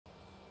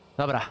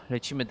Dobra,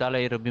 lecimy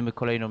dalej, robimy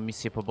kolejną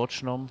misję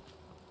poboczną.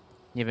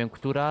 Nie wiem,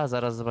 która,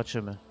 zaraz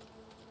zobaczymy.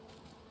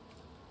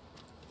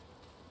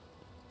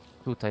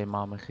 Tutaj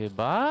mamy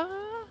chyba...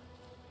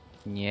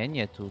 Nie,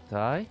 nie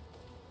tutaj.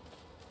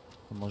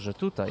 To może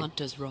tutaj.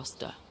 Hunter's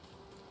roster.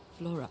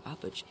 Flora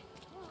Aperture.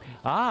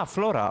 A,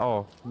 Flora,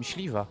 o,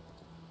 myśliwa.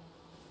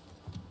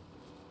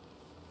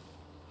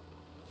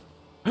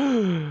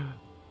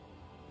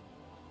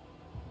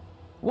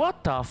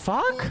 What the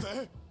fuck?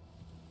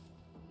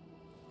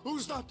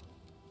 Who's that?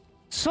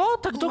 Co?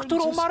 Tak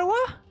doktor umarła?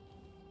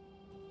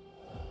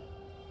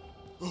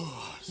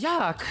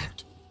 Jak?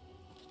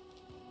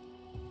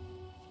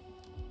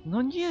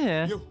 No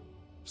nie. You,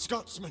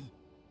 Scotsman,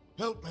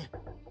 help me.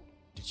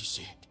 Did you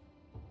see it?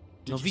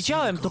 No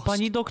widziałem, to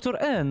pani doktor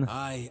N.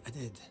 I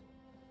did.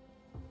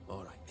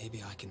 All right, maybe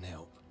I can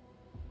help.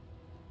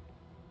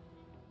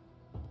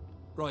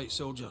 Right,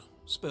 soldier,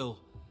 spill.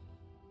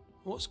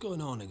 What's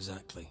going on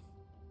exactly?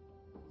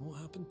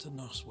 What happened to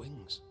Nurse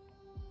Wings?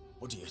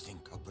 What do you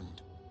think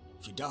happened?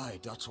 She died,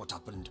 that's what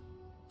happened.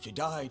 She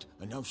died,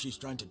 and now she's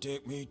trying to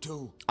take me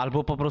too.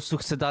 Albo po prostu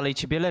chce dalej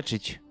ciebie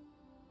leczyć.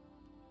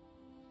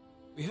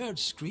 We heard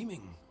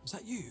screaming. Was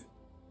that you?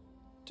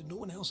 Did no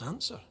one else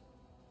answer?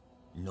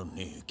 None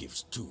here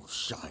gives two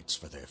shites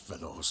for their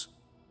fellows.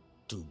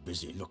 Too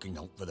busy looking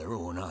out for their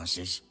own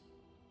asses.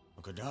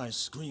 I could die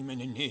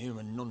screaming in here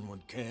and none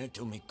would care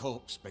till me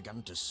corpse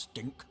began to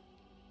stink.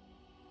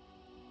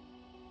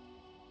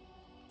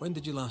 When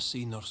did you last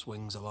see Nurse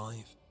Wings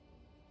alive?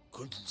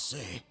 Couldn't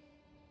say.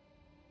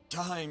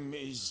 Time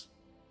is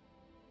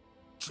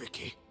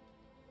tricky.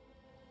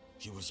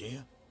 She was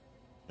here,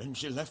 then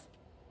she left,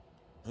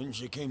 then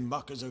she came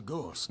back as a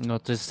ghost. No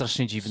to jest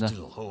strasznie dziwne.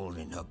 Still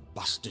holding her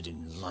bastard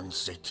in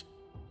lancet.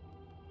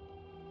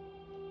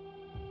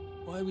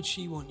 Why would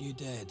she want you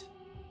dead?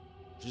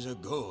 She's a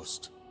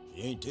ghost.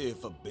 She ain't here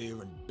for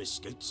beer and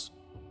biscuits.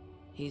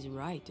 He's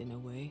right in a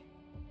way.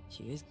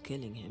 She is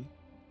killing him.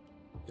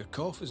 Your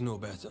cough is no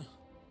better.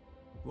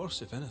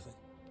 Worse, if anything.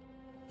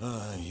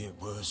 Aye, it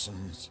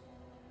worsens.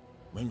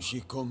 When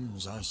she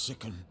comes, I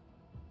sicken.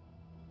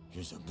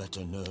 She's a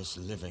better nurse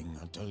living,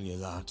 I tell you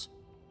that.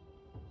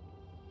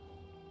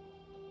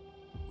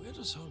 Where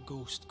does her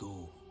ghost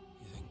go,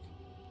 you think?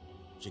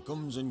 She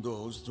comes and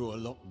goes through a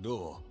locked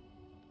door.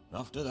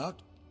 After that,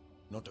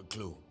 not a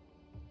clue.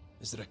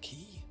 Is there a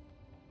key?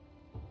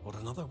 Or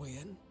another way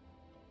in?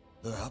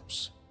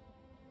 Perhaps.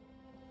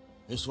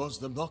 This was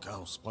the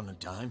blockhouse upon a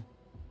time.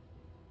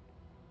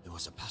 There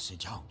was a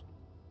passage out.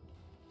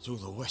 Through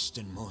the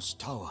westernmost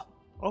tower.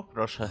 O,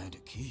 proszę. I had a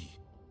key.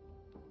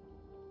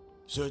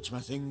 Search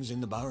my things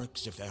in the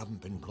barracks if they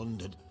haven't been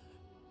plundered.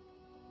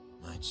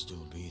 Might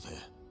still be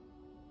there.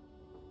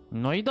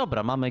 No i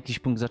dobra, mamy jakiś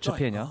punkt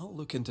zaczepienia. Right, I'll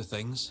look into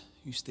things.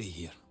 You stay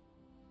here.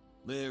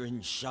 There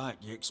in shite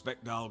you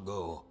expect I'll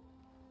go.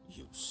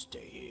 You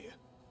stay here.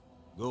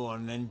 Go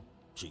on then,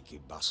 cheeky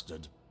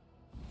bastard.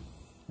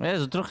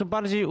 Jezu, trochę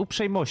bardziej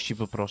uprzejmości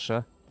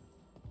poproszę.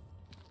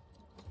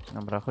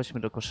 Dobra, chodźmy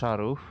do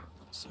koszarów.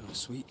 So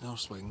sweet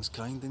Nurse Wings,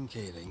 kind and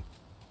caring,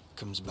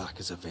 comes back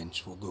as a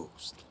vengeful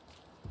ghost.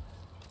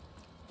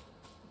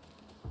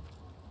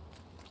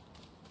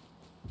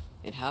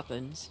 It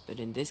happens, but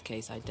in this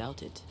case I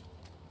doubt it.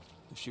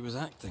 If she was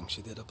acting,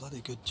 she did a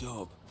bloody good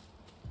job.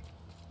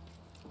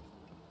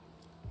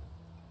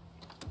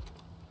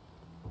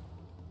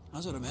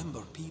 As I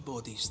remember,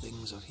 Peabody's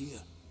things are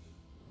here.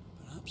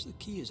 Perhaps the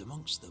key is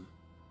amongst them.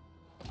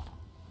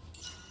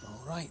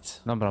 All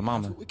right. Dobra,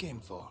 mamy. That's what we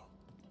came for.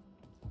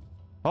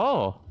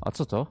 O, a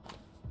co to?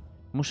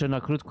 Muszę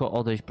na krótko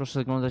odejść. Proszę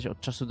zaglądać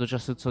od czasu do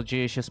czasu, co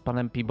dzieje się z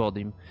panem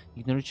Peabodym.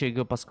 Ignorujcie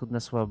jego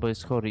paskudne słowa, bo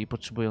jest chory i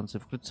potrzebujący.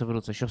 Wkrótce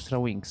wrócę. Siostra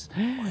Wings.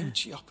 Why would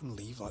she up and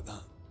leave like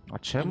that? A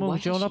czemu?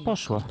 Gdzie ona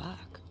poszła?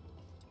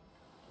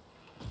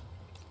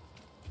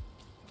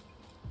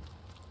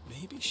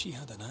 Maybe she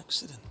had an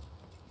accident.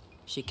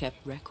 She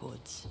kept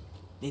records.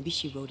 Maybe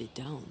she wrote it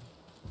down.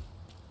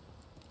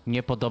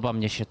 Nie podoba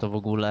mnie się to w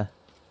ogóle.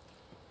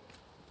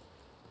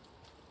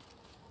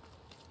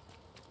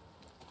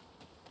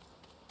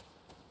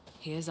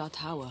 Here's our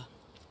tower.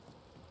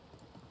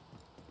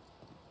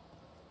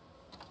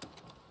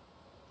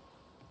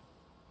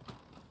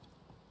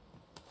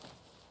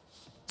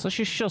 Co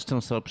się z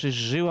siostrą stało? Przecież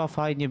żyła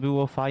fajnie,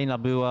 było fajna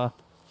była.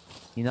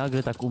 I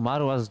nagle tak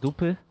umarła z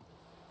dupy?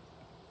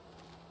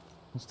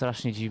 No,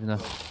 strasznie dziwne.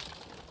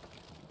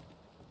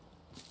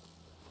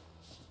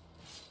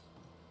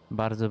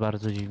 Bardzo,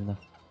 bardzo dziwne.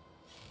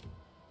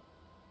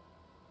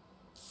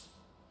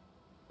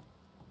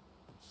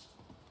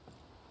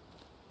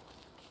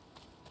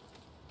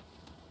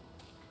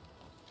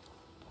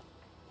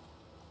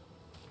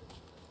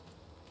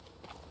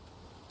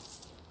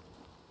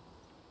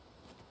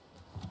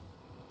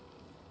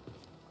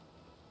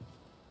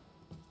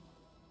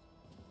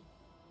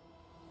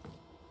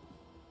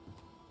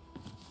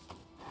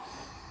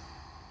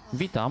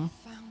 Witam.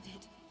 Found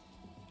it.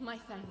 My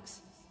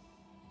thanks.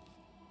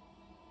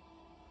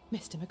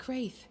 Mr.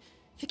 McCraith,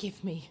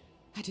 forgive me.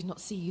 I did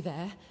not see you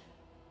there.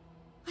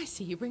 I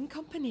see you bring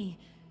company.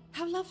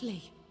 How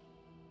lovely.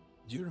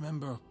 Do you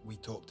remember we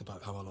talked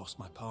about how I lost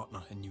my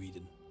partner in New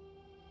Eden?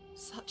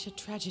 Such a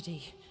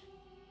tragedy.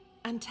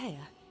 Antea,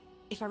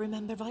 if I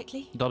remember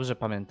rightly? Dobrze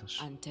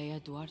pamiętasz. Antea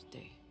Duarte.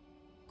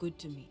 Good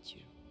to meet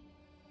you.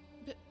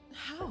 But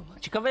how?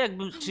 Ciekawe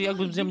czy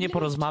jakbym z nią nie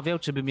porozmawiał,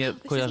 czy by mnie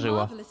This is kojarzyła.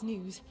 marvelous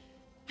news.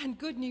 And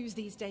good news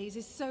these days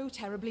is so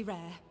terribly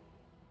rare.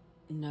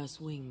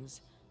 Nurse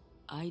Wings,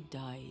 I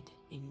died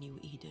in New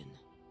Eden.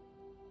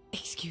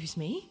 Excuse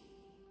me?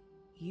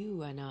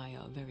 You and I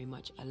are very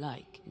much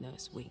alike,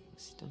 Nurse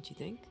Wings, don't you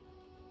think?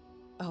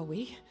 Are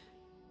we?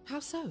 How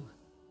so?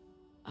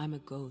 I'm a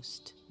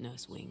ghost,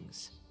 Nurse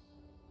Wings.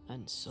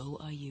 And so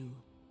are you.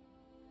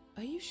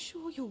 Are you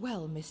sure you're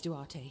well, Miss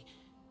Duarte?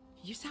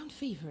 You sound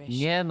feverish.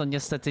 Nie, no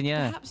niestety nie.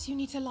 Perhaps you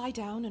need to lie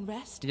down and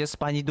rest? Jest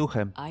pani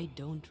duchem. I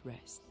don't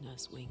rest,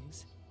 Nurse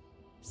Wings.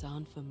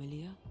 Sound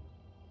familiar?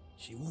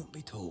 She won't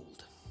be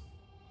told.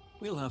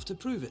 We'll have to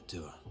prove it to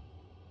her.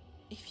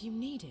 If you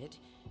need it,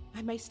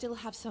 I may still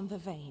have some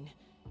vervain.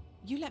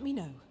 You let me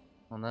know.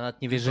 Ona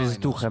nawet nie wie, że jest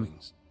duchem.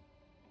 Wings.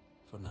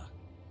 For now.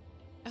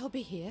 I'll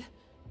be here,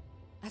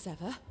 as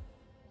ever.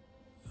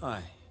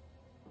 Aye.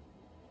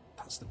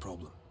 That's the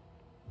problem.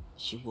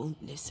 She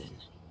won't listen.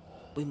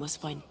 We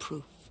must find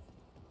proof.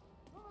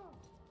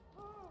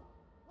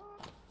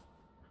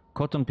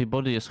 Cotton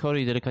Peabody jest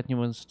chory i delikatnie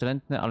mówiąc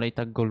wstrętny, ale i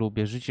tak go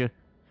lubię. Życie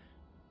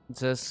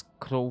ze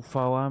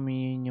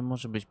skrofałami nie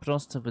może być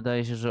proste.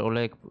 Wydaje się, że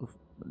olejek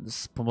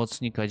z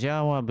pomocnika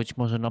działa. Być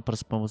może napar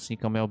z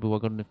pomocnika miałby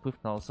łagodny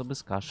wpływ na osoby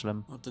z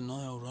kaszlem. Our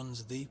denial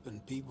runs deep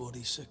and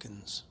Peabody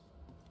sickens.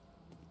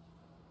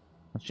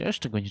 Znaczy, ja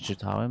jeszcze go nie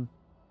czytałem.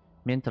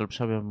 Mental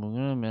przebiał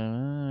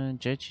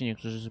dzieci,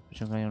 niektórzy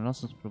pociągają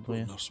nosem,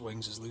 spróbuję. Nurse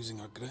Wings is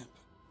losing her grip.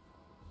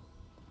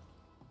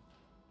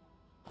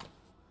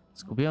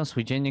 Zgubiłem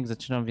swój dziennik,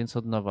 zaczynam więc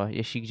od nowa.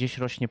 Jeśli gdzieś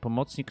rośnie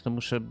pomocnik, to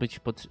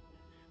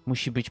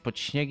musi być pod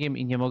śniegiem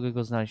i nie mogę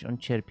go znaleźć. On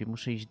cierpi,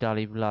 muszę iść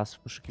dalej w las w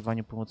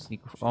poszukiwaniu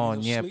pomocników. O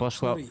nie,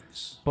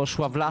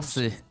 poszła w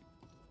lasy.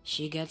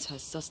 She gets her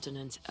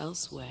sustenance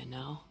elsewhere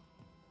now.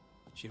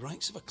 She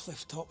writes of a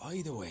cliff top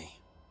hideaway.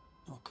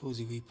 A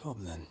cozy wee pub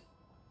then.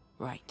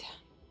 Right.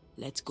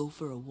 Let's go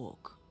for a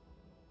walk.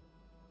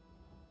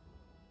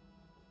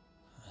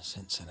 I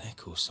sense an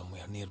echo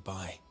somewhere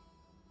nearby.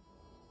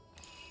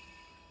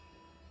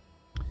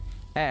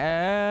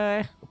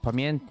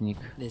 Pamiętnik.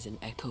 There's an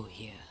echo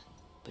here,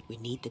 but we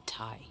need the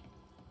tie.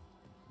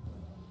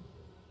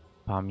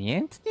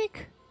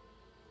 Pamiętnik?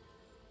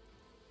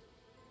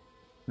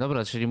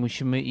 Dobra, czyli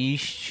musimy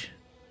iść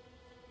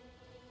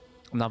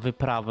na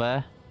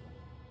wyprawę.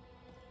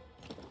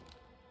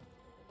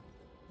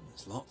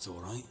 It's locked,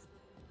 all right.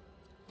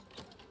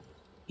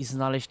 I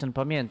znaleźć ten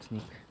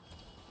pamiętnik.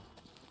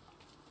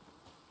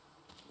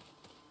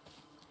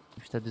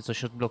 I wtedy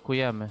coś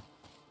odblokujemy.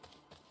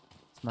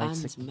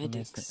 Anne's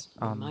medics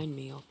remind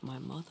me of my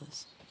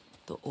mother's.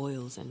 The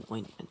oils and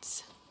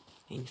ointments,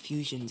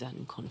 infusions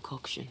and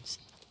concoctions.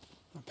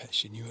 I bet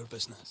she knew her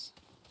business.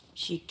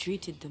 She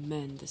treated the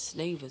men the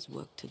slavers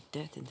worked to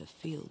death in the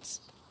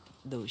fields.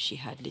 Though she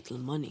had little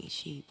money,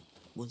 she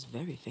was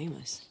very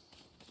famous.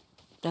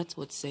 That's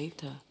what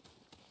saved her.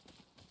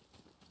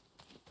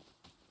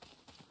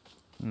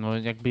 No,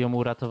 jakby ją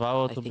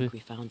uratowało, I to by... think we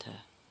found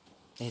her.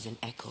 There's an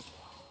echo.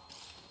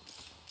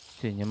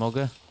 Ty, nie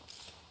mogę?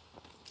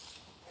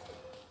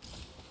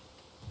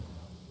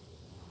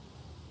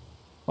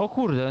 O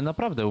kurde,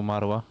 naprawdę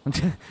umarła.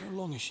 How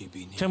long has she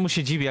been here? Czemu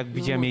się dziwi, jak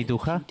widziałem jej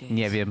ducha?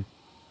 Nie wiem.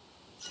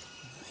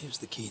 Here's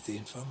the key to the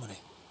infirmary.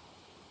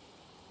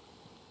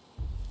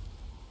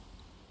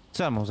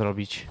 Co ja mam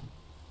zrobić?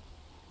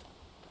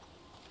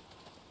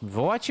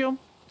 Wołać ją?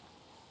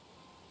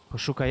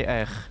 Poszukaj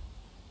ech.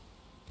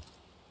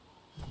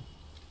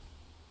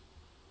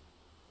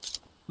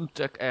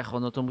 Tak, echo,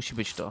 no to musi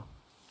być to.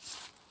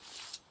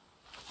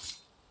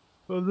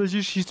 Mam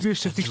nadzieję, że się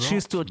zmieszczę w tych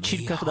 30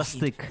 odcinkach na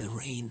styk.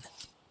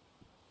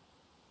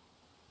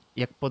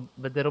 Jak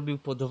będę robił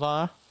po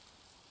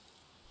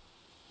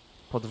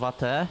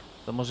 2T,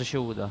 to może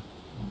się uda.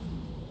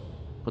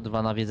 Po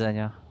 2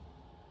 nawiedzenia.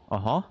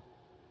 Oho.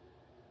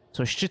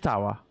 Coś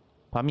czytała.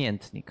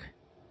 Pamiętnik.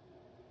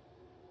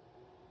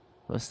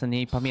 To jest ten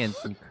jej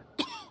pamiętnik.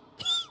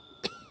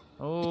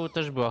 O,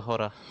 też była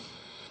chora.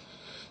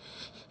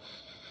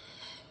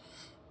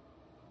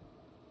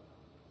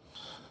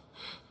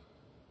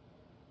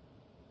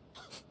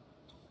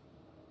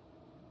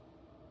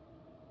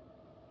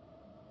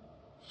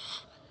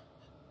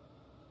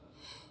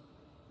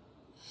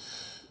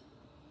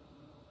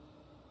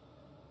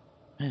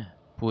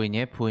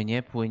 Płynie,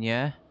 płynie,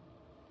 płynie.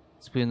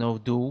 Spłynął w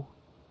dół.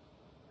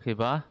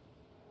 Chyba.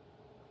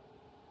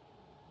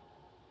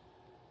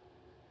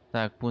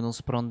 Tak, płynął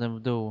z prądem w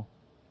dół.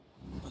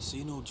 I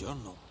see no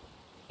journal.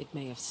 It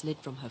may have slid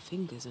from her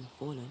fingers and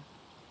fallen.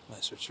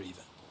 Let's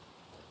retrieve it.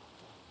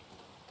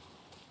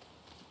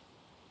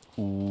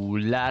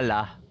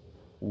 Lala.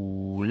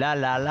 La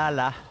la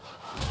la.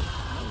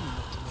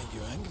 To make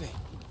you angry.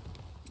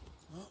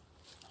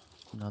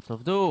 No to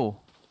w dół.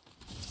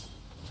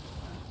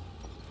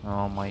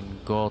 Oh my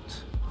god.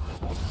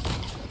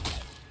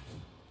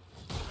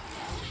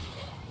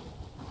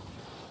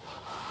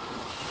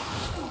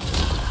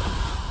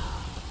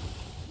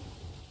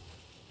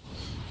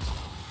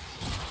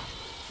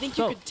 think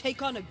you could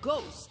take on a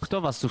ghost?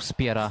 Kto was tu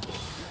wspiera?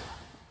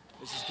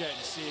 This is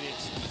getting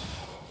serious.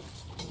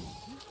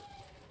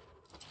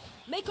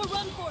 Make a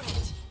run for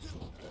it.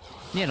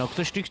 Nie no,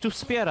 ktoś ich tu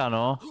wspiera,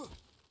 no.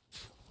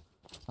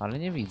 Ale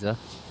nie widzę.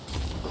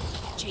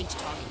 Change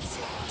targets.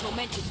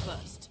 Tormented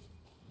first.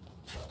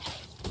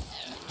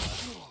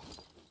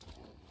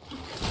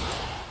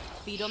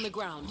 Feet on the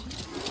ground.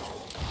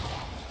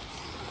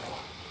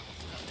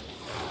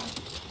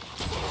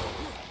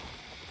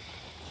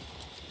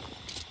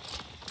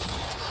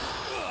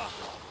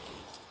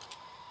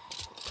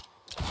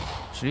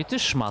 Czyli ty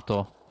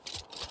szmato.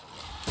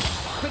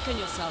 Quicken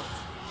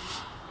yourself.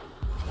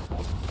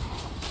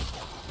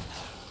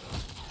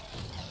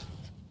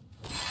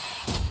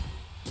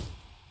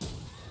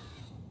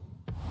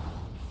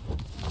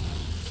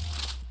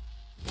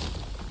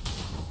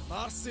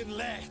 Marcin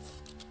left.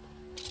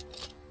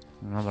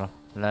 Dobra,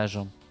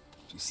 leżą.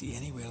 Do you see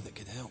anywhere that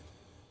could help?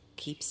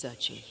 Keep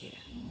searching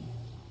here.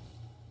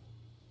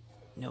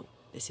 No,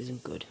 this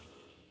isn't good.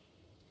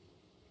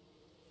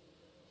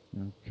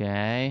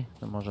 Okej,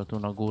 to może tu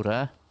na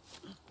górę.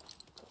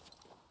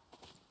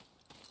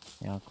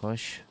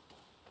 Jakoś.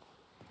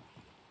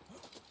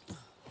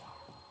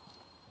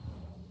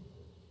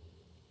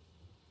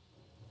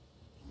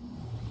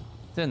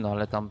 Ty no,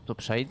 ale tam to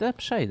przejdę?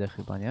 Przejdę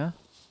chyba, nie?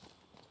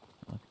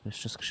 O, tu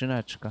jeszcze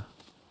skrzyneczka.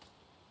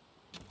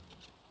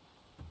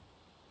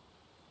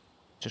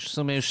 Chociaż w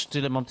sumie już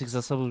tyle mam tych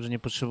zasobów, że nie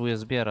potrzebuję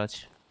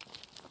zbierać.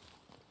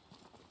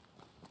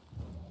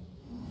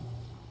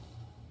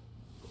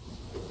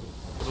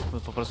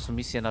 Zróbmy po prostu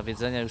misję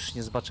nawiedzenia, już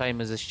nie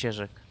zbaczajmy ze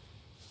ścieżek.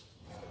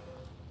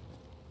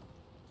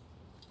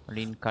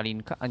 Linka,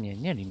 linka, a nie,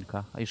 nie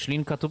linka, a już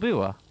linka tu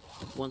była.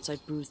 Once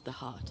I've bruised the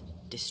heart,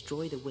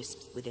 destroy the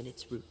wisps within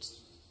its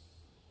roots.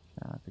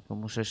 A, tylko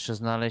muszę jeszcze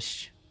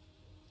znaleźć...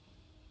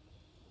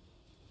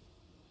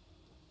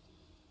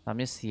 Tam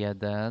jest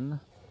jeden.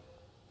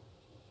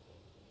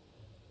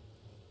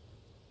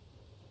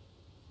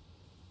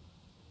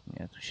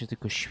 Nie, tu się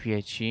tylko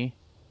świeci.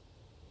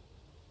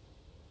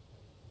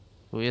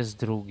 Tu jest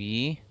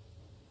drugi.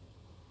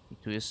 I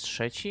tu jest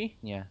trzeci?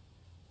 Nie.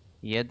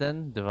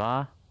 Jeden,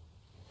 dwa.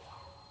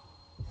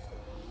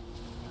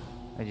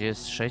 A gdzie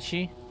jest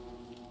trzeci?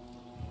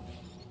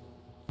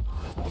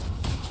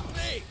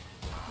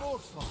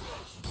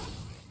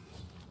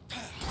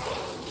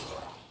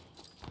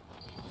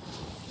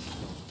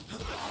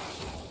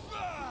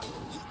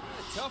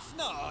 Tough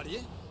nut, are you?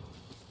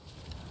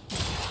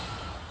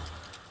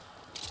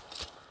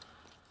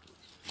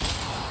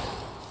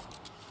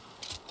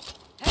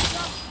 Heads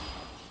up!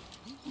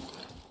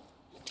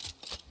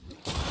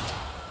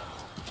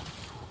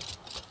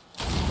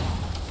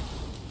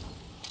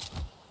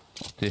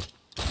 O ty.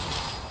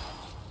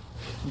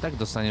 I tak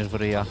dostaniesz w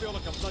ryja. I feel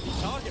like a bloody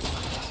target.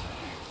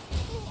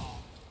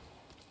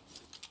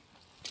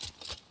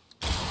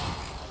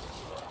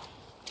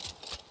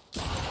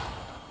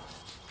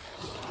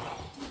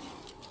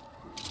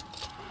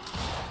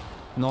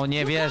 No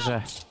nie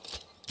wierzę.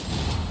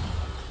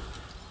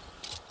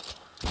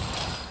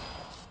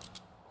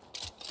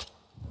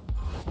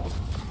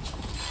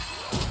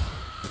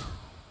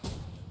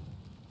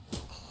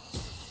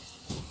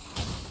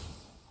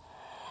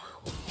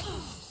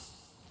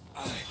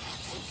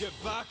 Get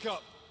back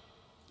up.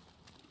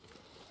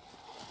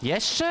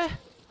 Jeszcze?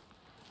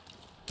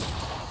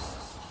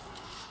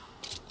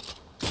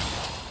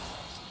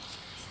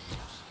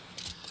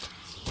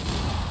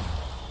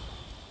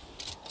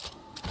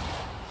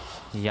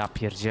 Ja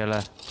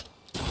pierdzielę.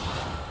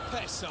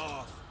 Piss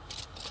off.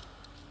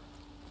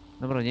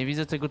 Dobra, nie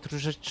widzę tego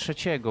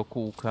trzeciego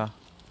kółka.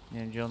 Nie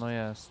wiem, gdzie ono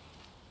jest.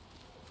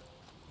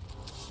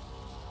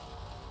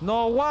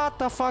 No what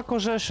the fuck,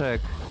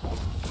 orzeszek.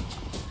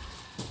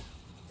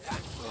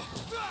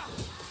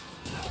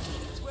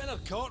 When a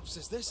corpse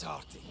is this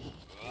hearty?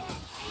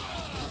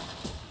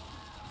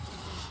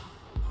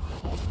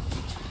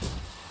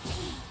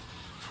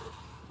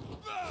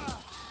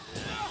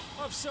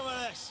 Have some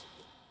of this.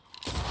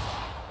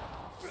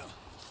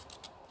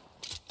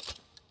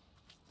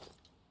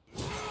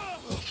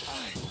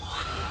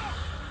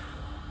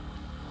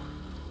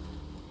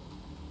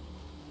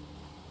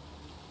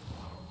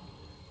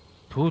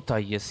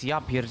 Tutaj jest,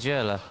 ja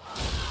pierdzielę.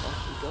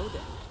 Off we go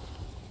then.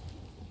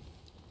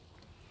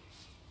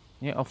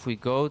 Nie off we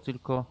go,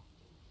 tylko...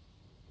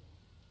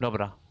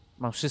 Dobra,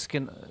 mam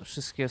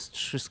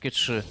wszystkie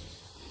trzy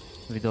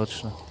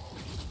widoczne.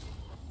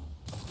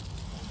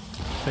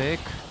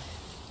 Pyk.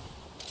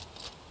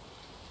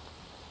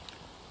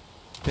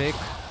 Pyk.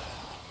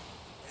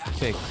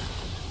 Pyk.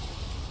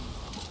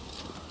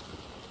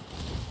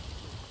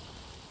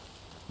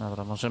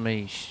 Dobra, możemy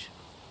iść.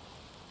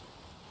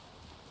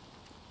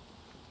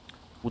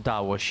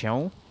 Udało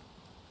się.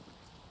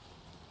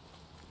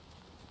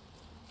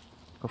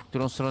 Tylko w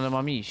którą stronę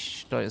mam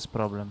iść? To jest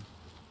problem.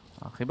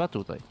 A chyba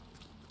tutaj.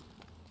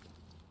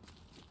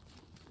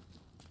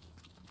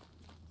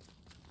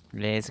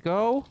 Let's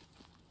go.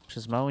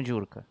 Przez małą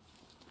dziurkę.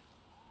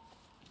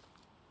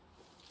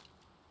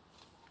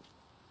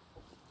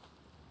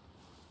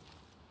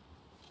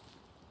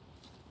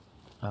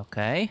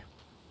 Okej.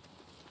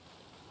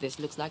 This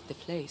looks like the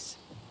place.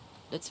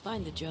 Let's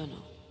find the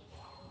journal.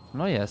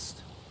 No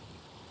jest.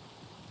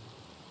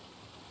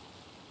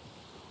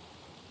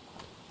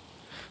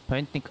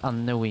 Pamiętnik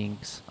Anny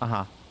Wings.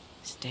 Aha.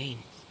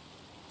 Stains.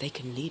 They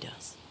can lead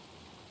us.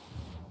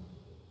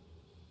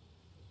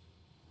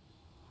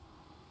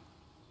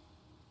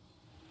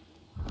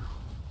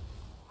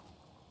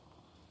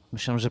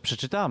 Myślałem, że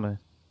przeczytamy.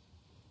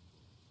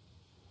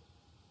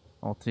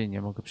 O ty,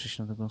 nie mogę przejść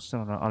na drugą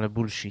stronę, ale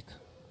bullshit.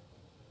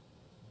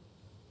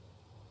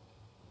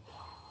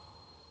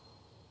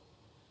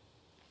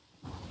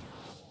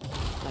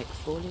 Like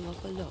falling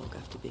off a log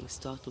after being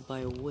startled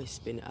by a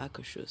wisp in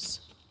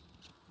Akashus.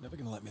 Never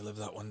gonna let me live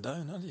that one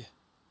down, are you?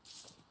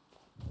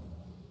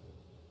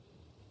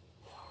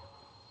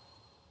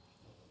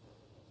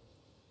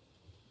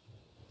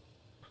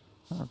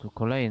 A tu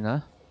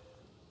kolejne.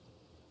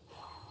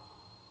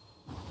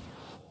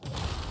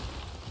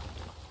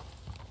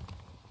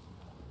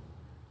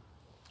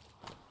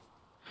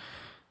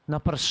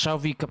 Napar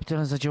strzałów i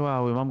kapitale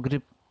zadziałały.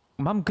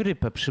 Mam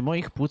grypę. Przy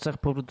moich płucach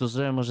powrót do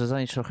zdrowia może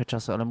zająć trochę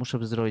czasu, ale muszę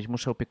wyzdrowieć.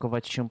 Muszę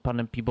opiekować się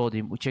panem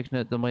Peabodym.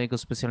 Ucieknę do mojego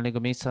specjalnego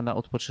miejsca na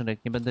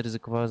odpoczynek. Nie będę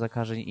ryzykowała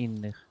zakażeń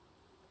innych.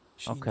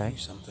 Okej.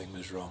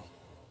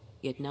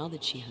 Yet now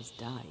that she has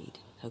died,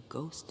 her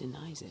ghost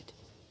denies it.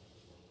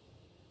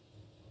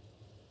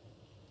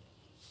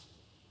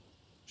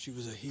 She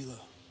was a healer.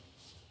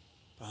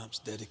 Perhaps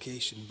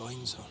dedication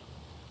binds her.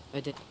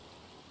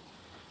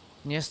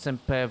 Nie jestem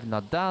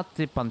pewna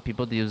daty. Pan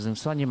Peabody jest w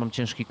Zymsonie. Mam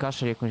ciężki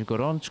kaszel, jakąś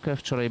gorączkę.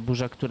 Wczoraj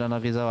burza, która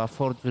nawiedzała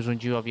fort,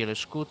 wyrządziła wiele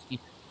szkód i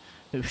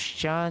w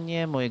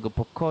ścianie mojego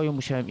pokoju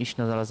musiałem iść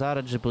na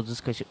lazaret, żeby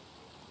odzyskać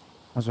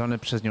złamane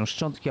przez nią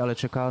szczątki, ale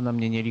czekała na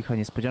mnie nielicha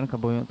niespodzianka,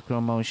 bo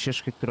odkryłam małą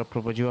ścieżkę, która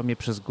prowadziła mnie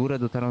przez górę.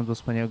 Dotarłam do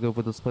wspaniałego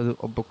wodospadu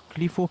obok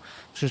klifu.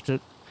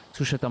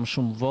 Słyszę tam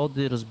szum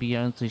wody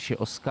rozbijającej się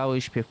o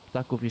skały, śpiew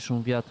ptaków i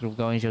szum wiatru w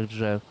gałęziach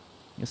drzew.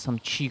 Jest tam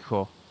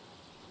cicho.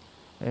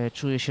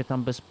 Czuję się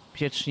tam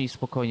bezpiecznie i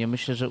spokojnie.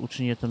 Myślę, że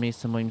uczynię to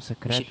miejsce moim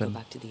sekretem.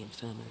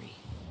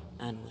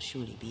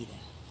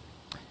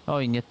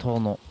 Oj, nie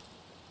tono.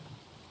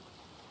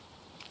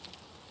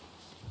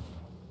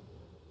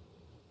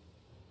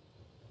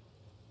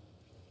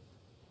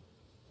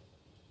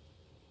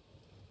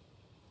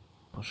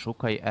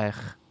 Poszukaj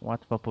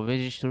Łatwo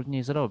powiedzieć,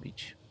 trudniej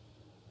zrobić.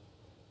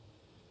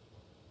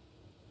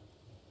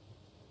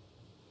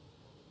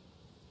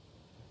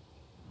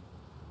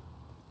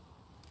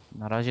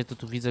 Na razie to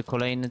tu widzę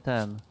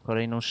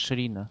kolejną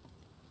szczelinę,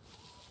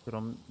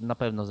 którą na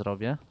pewno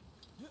zrobię.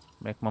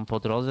 Jak mam po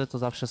drodze, to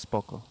zawsze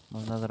spoko.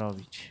 Można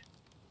zrobić.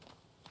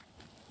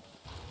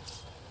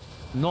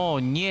 No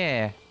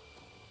nie!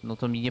 No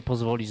to mi nie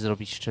pozwoli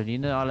zrobić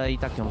szczeliny, ale i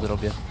tak ją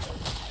zrobię.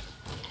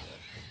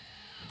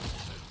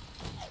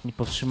 Nie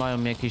powstrzymają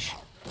mnie jakieś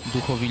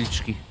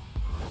duchowilczki.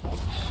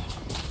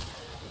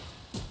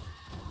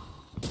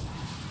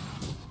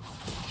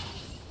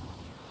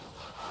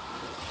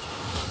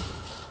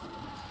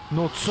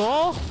 No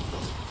co?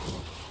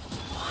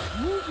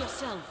 Move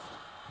yourself.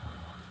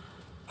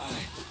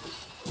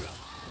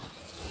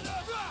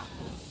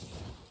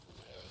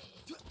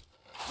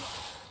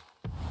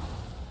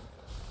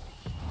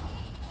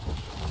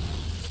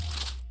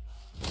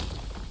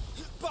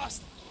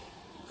 Bust!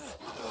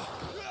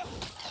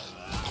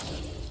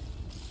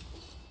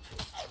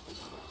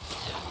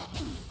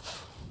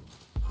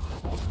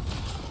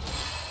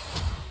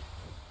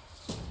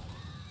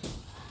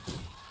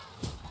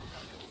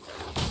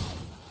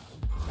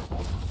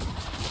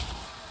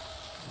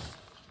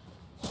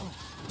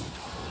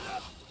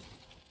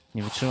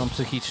 Nie wytrzymam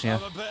psychicznie.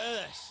 Have a bit of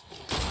this.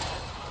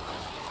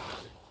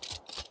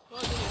 I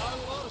don't know how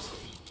it was.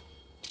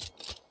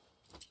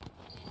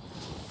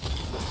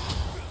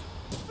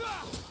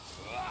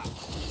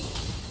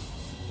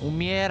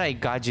 Umieraj,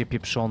 gadzie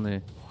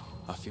pieprzony.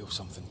 I feel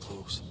something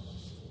close.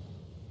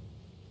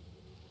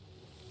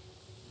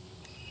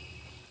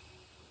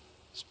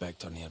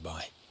 Spectre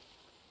nearby.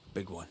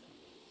 Big one.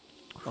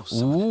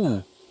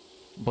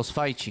 Boss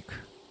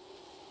fajcik.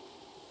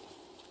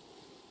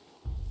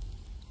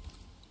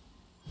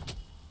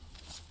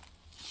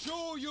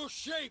 Show your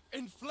shape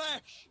in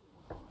flesh.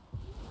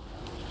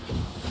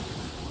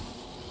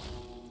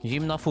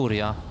 Zimna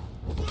furia.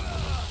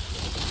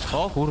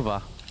 O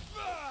kurwa.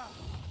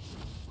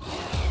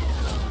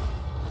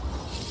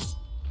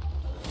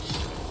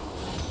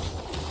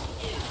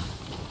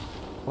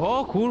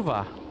 O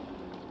kurwa.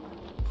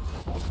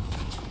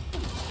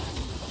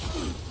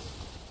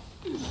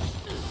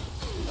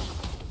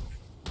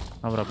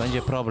 Dobra,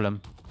 będzie problem.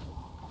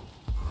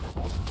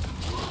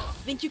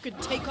 Think you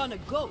could take on a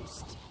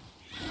ghost?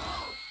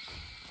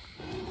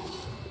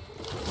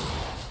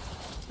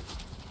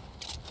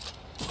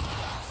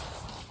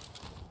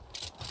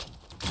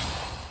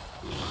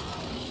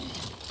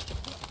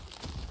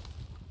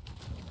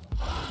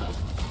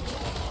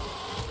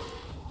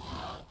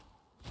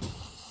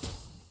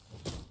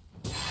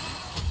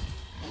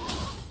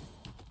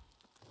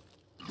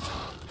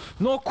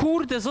 No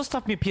kurde,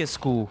 zostaw mnie,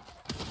 piesku.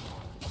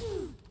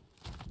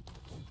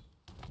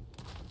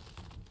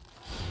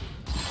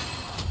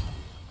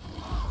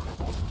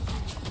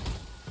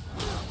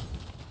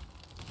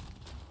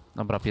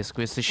 Dobra,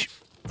 piesku, jesteś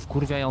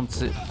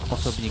wkurwiający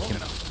osobnikiem.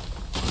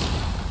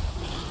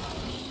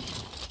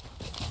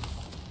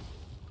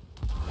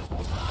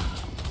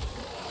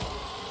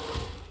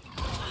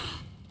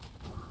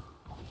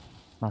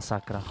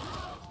 Masakra.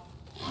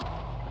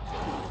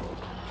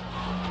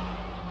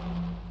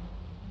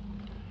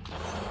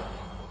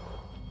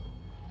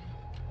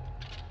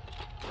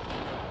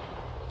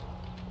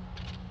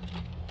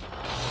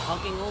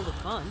 Hogging all the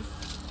fun.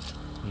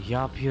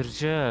 Ja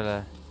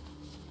pierdzielę.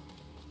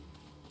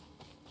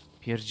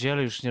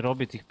 Pierdzielę, już nie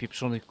robię tych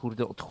pieprzonych,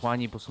 kurde,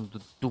 otchłani, bo są do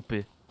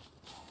dupy.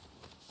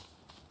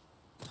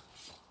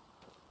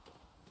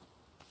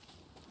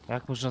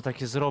 Jak można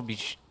takie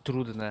zrobić?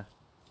 Trudne.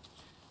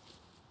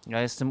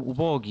 Ja jestem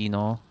ubogi,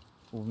 no.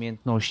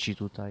 Umiejętności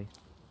tutaj.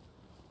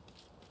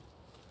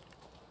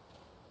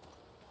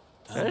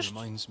 Cześć?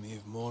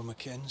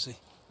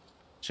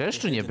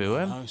 Cześć, tu nie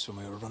byłem.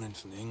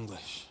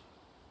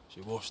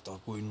 She washed our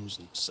wounds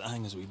and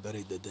sang as we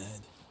buried the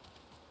dead.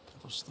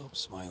 Never stopped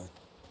smiling.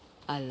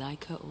 I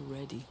like her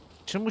already.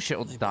 Czemu się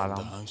They burned oddalam?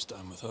 the house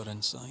down with her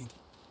inside.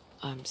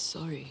 I'm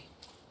sorry.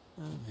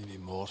 Maybe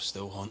more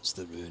still haunts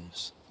the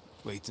ruins,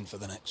 waiting for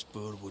the next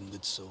poor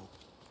wounded soul.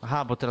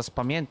 Aha, bo teraz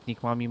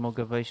pamiętnik mam i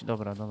mogę wejść.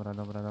 Dobra.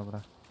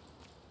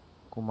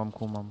 Kumam.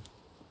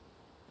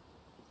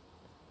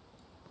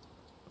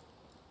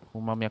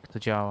 Kumam, jak to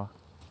działa.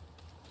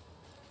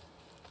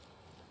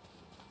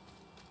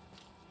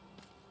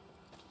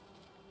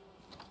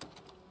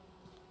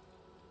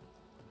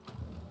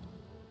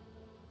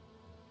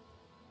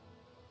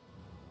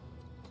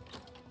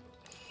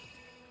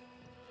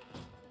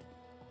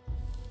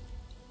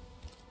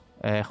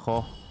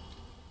 Echo.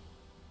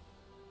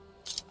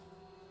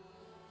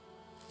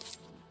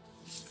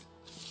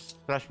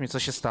 Sprawdź mi, co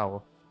się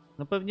stało.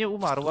 No pewnie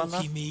umarła na...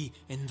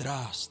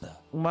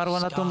 Umarła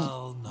na tą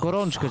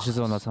gorączkę, czy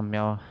co ona tam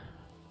miała.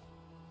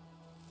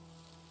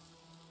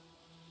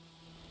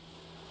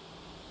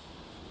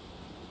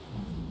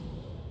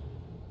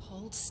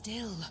 Hold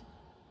still.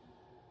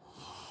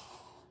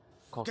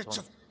 Get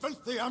your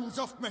filthy hands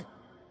off me!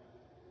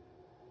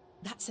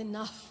 That's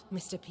enough,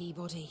 Mr.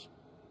 Peabody.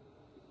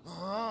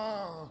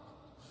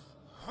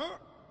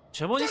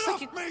 Czemu on jest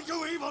taki... Get off me,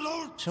 you evil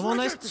old Czemu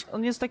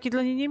on jest taki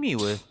dla niej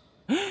niemiły?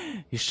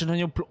 Jeszcze na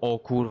nią o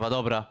kurwa,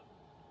 dobra.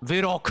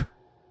 Wyrok!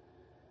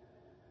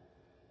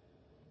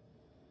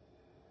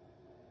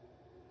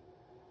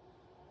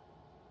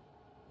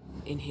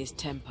 In his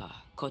temper,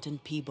 Cotton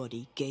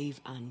Peabody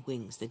gave Anne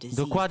Wings the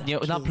disease. Dokładnie,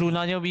 that napluł killed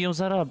na nią i ją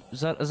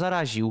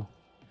zaraził.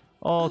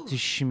 O, ty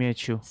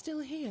śmieciu.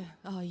 Still here,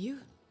 are you?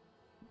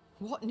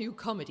 What new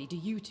comedy do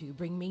you two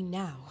bring me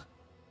now?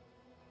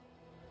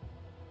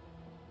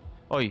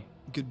 Oj,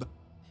 Goodbye.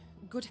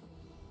 Good.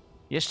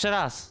 jeszcze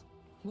raz.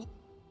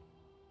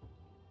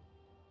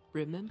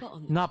 Remember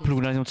on the Napluł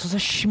cliff, na nią, co za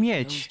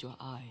śmieć. closed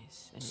your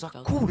eyes and Za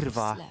felt like you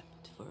kurwa.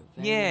 slept for a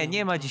very Nie, long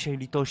nie ma time. dzisiaj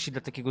litości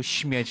dla takiego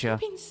śmiecia.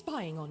 You've been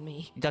spying on me.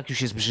 I tak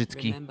już jest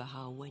brzydki. Remember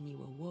how when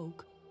you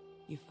awoke,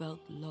 you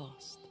felt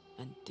lost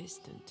and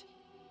distant.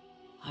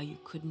 How you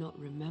could not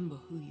remember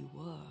who you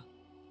were.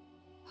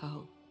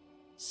 How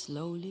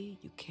slowly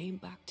you came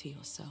back to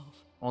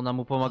yourself. Ona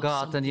mu pomagała,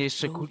 a ten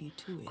jeszcze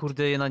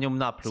kurde je na nią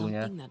napluł,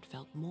 nie? Something that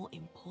felt more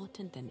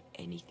important than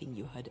anything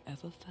you had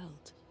ever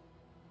felt.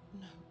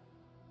 No.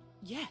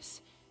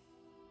 Yes.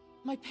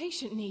 My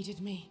patient needed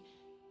me.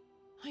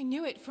 I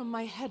knew it from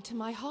my head to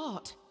my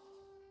heart.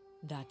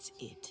 That's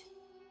it.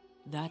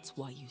 That's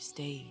why you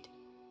stayed.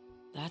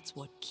 That's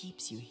what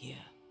keeps you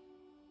here.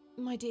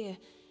 My dear,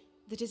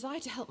 the desire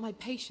to help my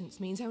patients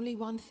means only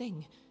one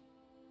thing.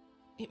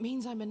 It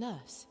means I'm a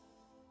nurse.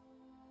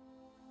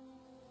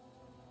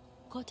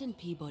 Cotton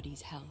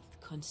Peabody's health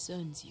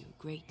concerns you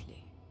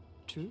greatly.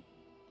 True?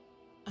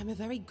 I'm a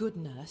very good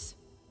nurse.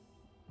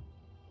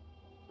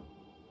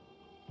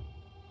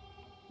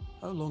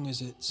 How long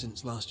is it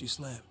since last you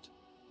slept?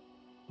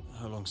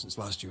 How long since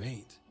last you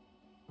ate?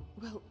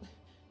 Well,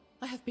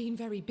 I have been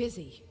very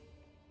busy.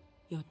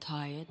 You're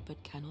tired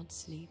but cannot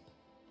sleep.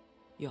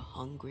 You're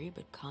hungry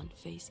but can't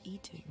face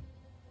eating.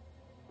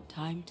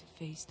 Time to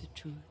face the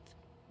truth.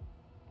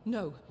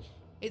 No,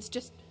 it's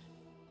just...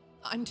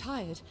 I'm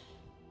tired.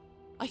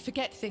 I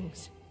forget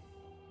things.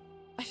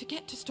 I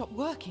forget to stop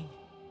working.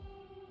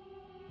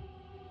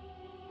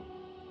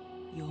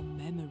 Your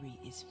memory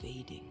is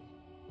fading.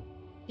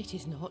 It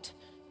is not.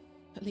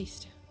 At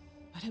least,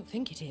 I don't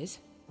think it is.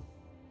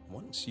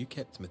 Once you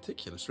kept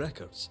meticulous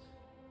records.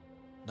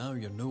 Now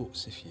your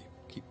notes, if you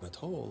keep them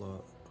at all,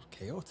 are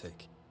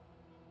chaotic.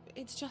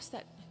 It's just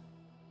that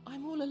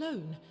I'm all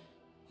alone.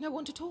 No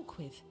one to talk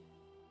with.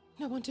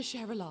 No one to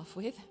share a laugh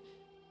with.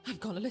 I've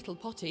gone a little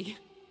potty.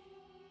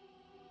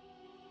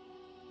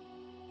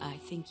 I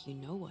think you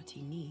know what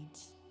he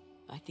needs.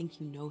 I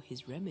think you know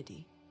his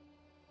remedy.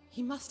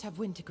 He must have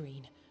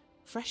wintergreen.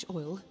 Fresh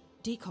oil,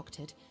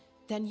 decocted,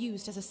 then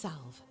used as a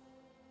salve.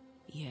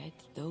 Yet,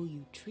 though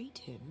you treat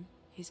him,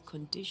 his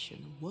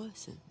condition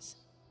worsens.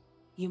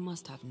 You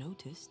must have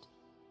noticed.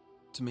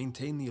 To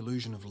maintain the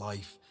illusion of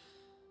life,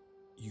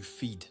 you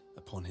feed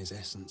upon his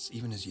essence,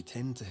 even as you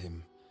tend to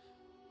him.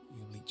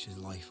 you leech his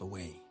life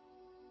away.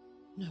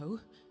 No.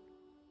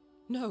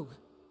 No.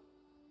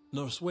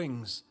 Nurse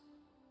Wings.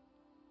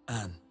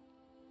 Anne.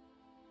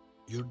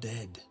 You're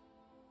dead.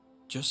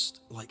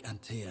 Just like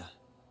Antea.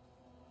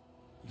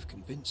 You've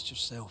convinced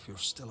yourself you're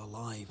still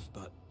alive,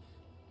 but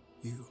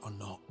you are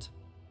not.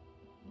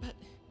 But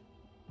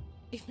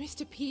if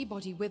Mr.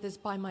 Peabody withers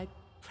by my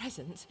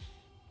presence,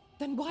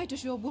 then why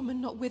does your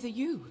woman not wither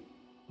you?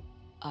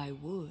 I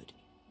would,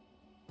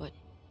 but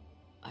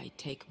I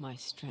take my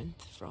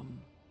strength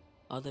from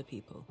other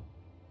people.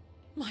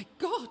 My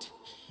God!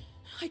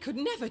 I could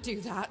never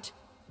do that!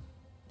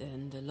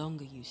 Then the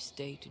longer you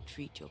stay to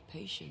treat your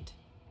patient,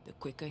 the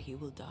quicker he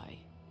will die.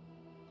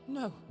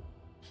 No.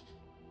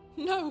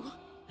 No!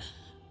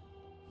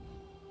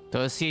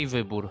 To jest jej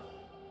wybór.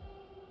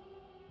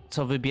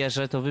 Co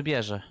wybierze, to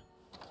wybierze.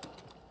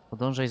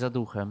 Podążaj za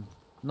duchem.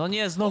 No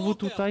nie, znowu Hold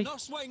there, tutaj.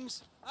 Nurse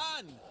Wings,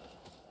 Anne!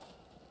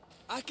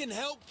 I can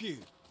help you.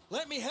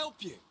 Let me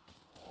help you.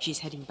 She's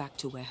heading back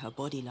to where her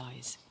body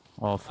lies.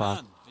 O, fuck.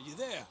 Anne, are you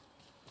there?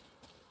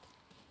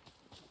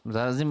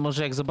 Zaraz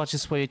może jak zobaczy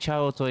swoje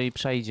ciało, to jej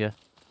przejdzie.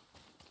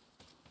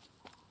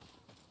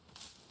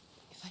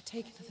 If I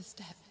take another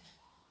step,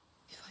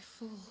 if I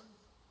fall,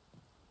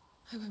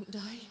 I won't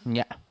die.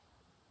 Nie.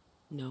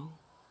 No,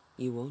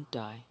 you won't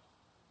die.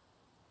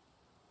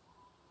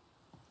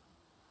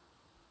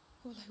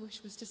 All I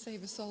wish was to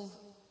save a soul.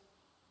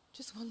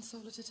 Just one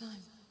soul at a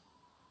time.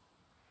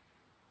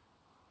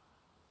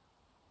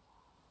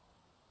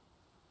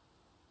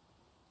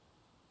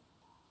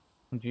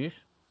 Widzisz?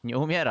 Nie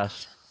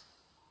umierasz.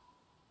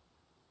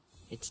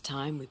 It's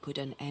time we put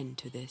an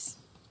end to this.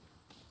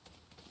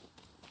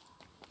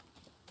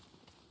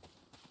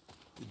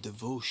 The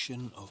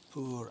devotion of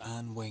poor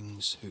Anne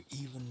Wings, who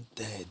even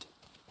dead,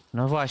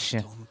 No właśnie.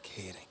 on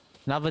caring.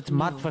 Nawet No.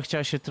 martwa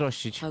chciała się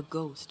troszczyć. Her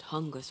ghost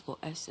hungers for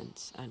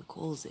essence and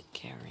calls it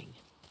caring.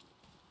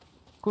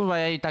 Kurwa,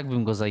 ja i tak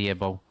bym go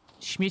zajebał.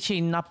 Śmiecie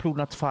jej napluł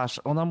na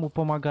twarz, ona mu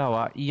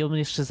pomagała i ją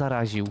jeszcze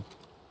zaraził.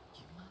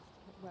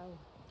 Well,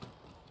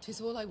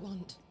 'tis all I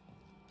want.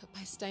 But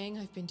by staying,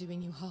 I've been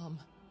doing you harm.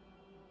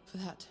 For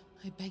that,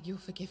 I beg your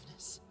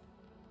forgiveness.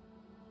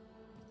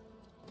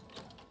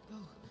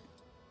 Oh,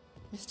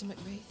 Mr.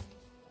 McWraith.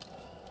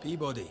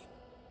 Peabody,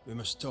 we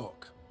must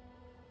talk.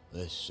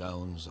 This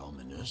sounds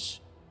ominous.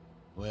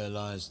 Where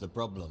lies the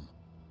problem?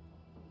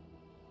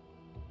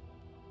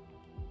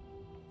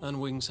 Anne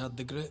Wings had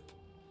the grip.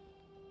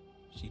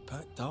 She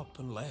packed up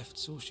and left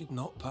so she'd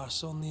not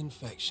pass on the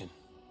infection.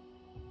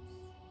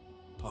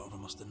 Part of her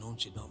must have known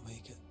she'd not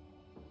make it.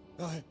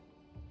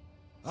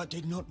 I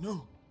did not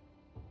know.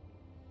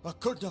 I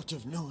could not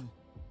have known.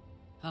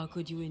 How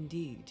could you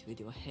indeed, with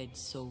your head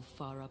so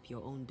far up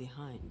your own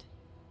behind?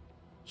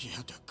 She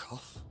had a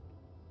cough.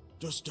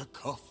 Just a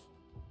cough.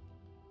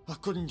 I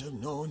couldn't have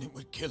known it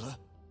would kill her.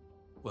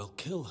 Well,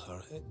 kill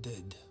her it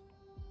did.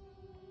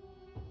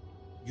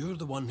 You're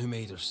the one who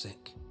made her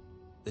sick.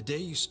 The day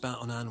you spat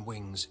on Anne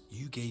Wings,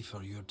 you gave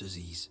her your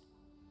disease.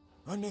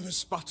 I never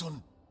spat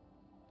on...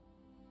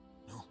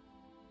 No.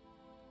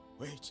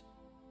 Wait.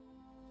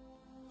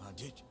 I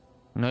did.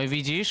 No i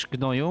widzisz,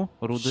 gnoju,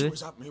 She rudy.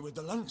 was at me with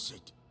the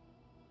lancet.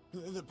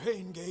 The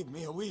pain gave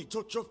me a wee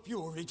touch of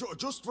fury,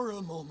 just for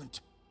a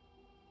moment.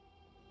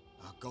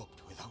 I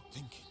gulped without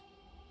thinking.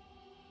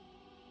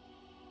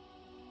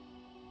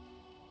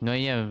 No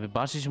i nie wiem,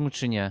 wybaczyć mu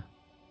czy nie.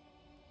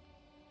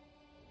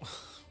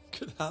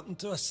 Could happen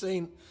to a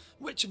saint.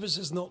 Which of us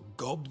has not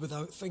gobbed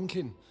without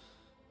thinking?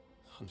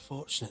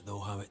 Unfortunate, though,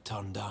 how it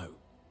turned out.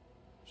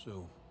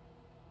 So,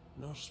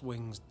 Nurse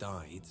Wings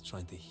died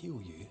trying to heal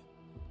you,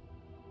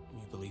 and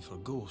you believe her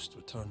ghost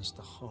returns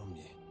to harm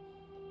you.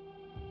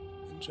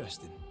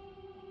 Interesting.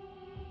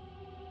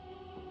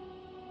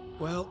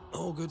 Well,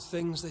 all good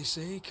things, they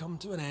say, come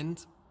to an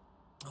end.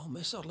 I'll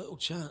miss our little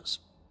chance.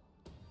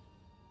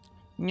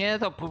 Nie,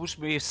 to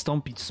pomóżmy jej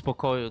wstąpić w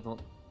spokoju, no.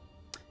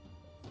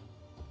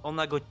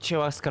 Ona go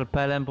cięła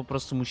skalpelem, po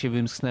prostu mu się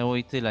wymsknęło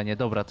i tyle, nie?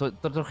 Dobra, to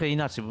trochę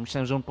inaczej, bo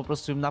myślałem, że on po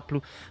prostu ją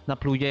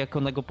napluje, jak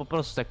ona go po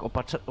prostu tak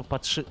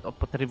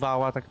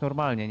opatrywała tak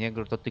normalnie, nie?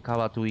 Go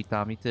dotykała tu i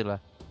tam i tyle.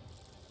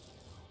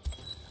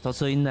 To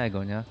co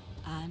innego, nie?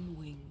 Anne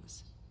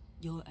Wings,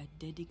 you're a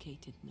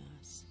dedicated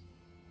nurse.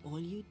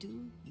 All you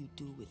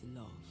do with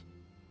love.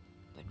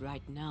 But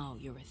right now,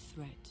 you're a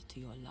threat to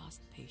your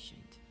last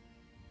patient.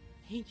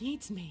 He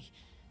needs me.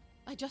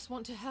 I just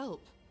want to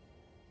help.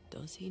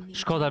 Does he need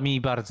Szkoda help?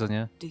 mi bardzo,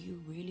 nie? Do you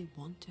really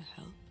want to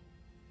help?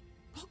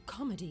 What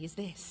comedy is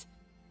this?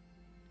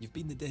 You've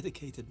been the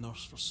dedicated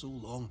nurse for so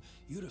long,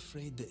 you're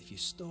afraid that if you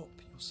stop,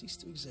 you'll cease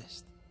to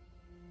exist.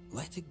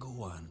 Let it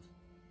go, Anne.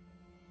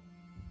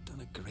 You've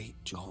done a great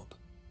job.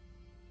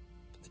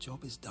 But the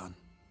job is done.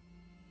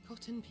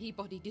 Cotton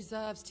Peabody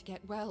deserves to get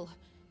well,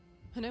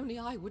 and only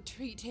I would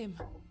treat him.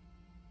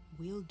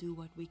 We'll do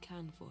what we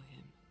can for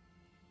him.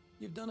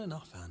 You've done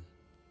enough, Anne.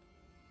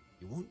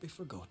 You won't be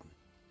forgotten.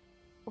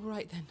 All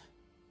right then.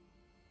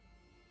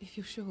 If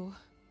you're sure.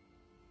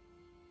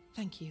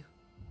 Thank you.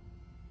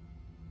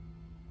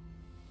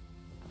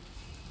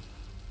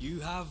 You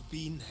have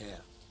been here.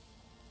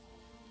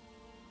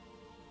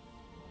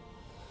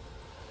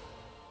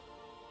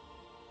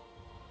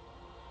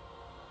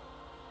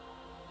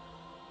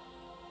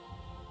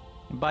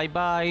 Bye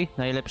bye,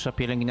 najlepsza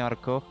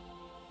pielęgniarko.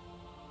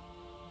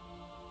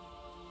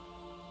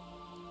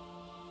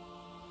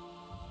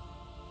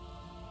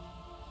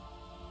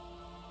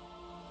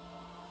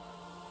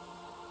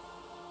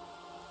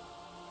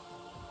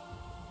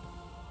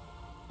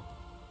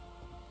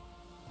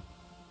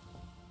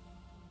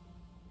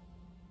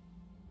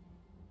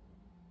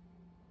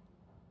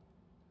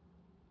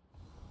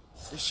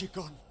 Is she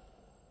gone?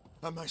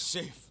 Am I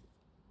safe?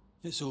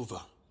 It's over.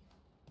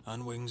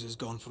 And Wings is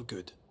gone for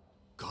good.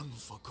 Gone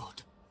for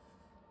good.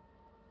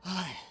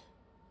 Aye.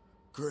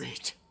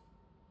 Great.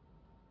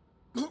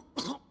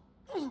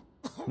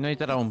 No i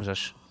teraz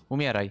umrzesz.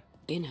 Umieraj.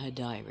 In her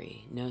diary,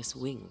 Nurse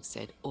Wings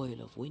said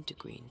oil of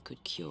wintergreen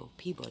could cure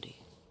Peabody.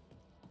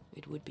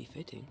 It would be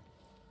fitting.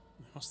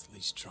 We must at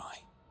least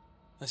try.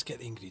 Let's get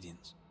the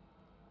ingredients.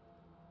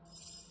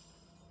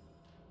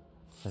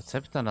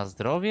 Recepta na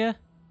zdrowie?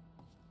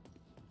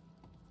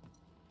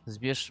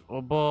 Zbierz...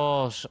 O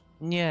Boże.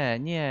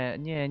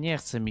 Nie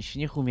chce mi się,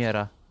 niech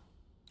umiera.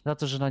 Za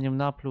to, że na nią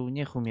napluł,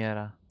 niech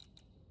umiera.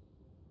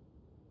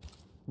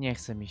 Nie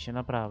chce mi się,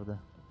 naprawdę.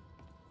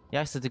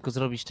 Ja chcę tylko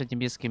zrobić te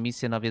niebieskie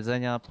misje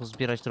nawiedzenia,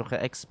 pozbierać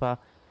trochę expa,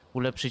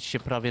 ulepszyć się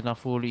prawie na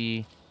full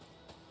i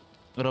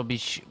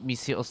robić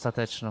misję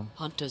ostateczną.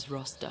 Hunter's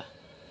roster.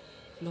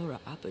 Flora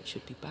Abbott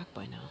should be back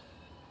by now.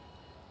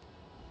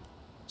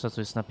 Co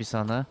tu jest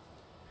napisane?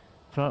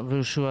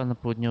 Wyruszyła na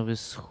południowy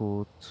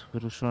wschód.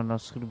 Wyruszyła na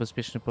wschód,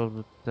 bezpieczny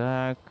powrót,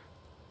 tak.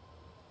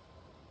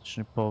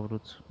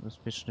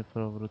 Bezpieczny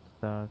powrót,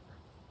 tak.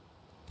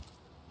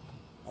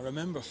 I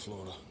remember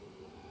Flora.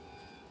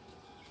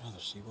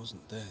 Rather, she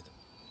wasn't dead.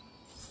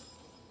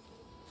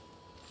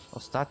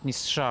 Ostatni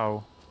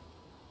strzał.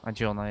 A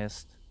gdzie ona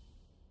jest?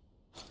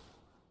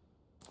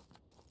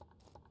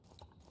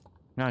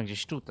 A,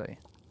 gdzieś tutaj.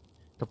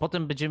 To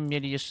potem będziemy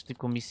mieli jeszcze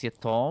tylko misję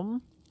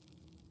Tom.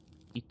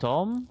 I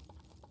Tom.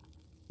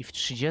 I w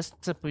 30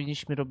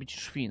 powinniśmy robić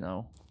już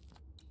finał.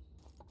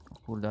 O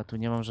kurde, a tu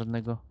nie mam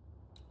żadnego...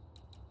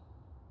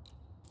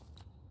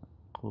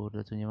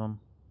 Kurde, tu nie mam...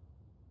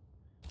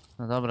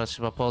 No dobra,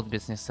 trzeba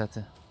podbiec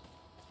niestety.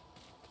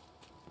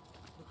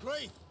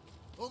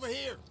 Over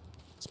here.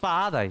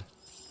 Spadaj!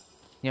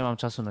 Nie mam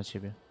czasu na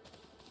ciebie.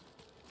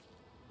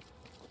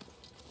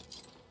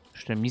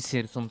 Już te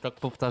misje są tak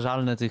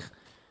powtarzalne,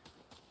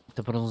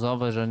 te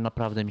brązowe, że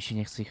naprawdę mi się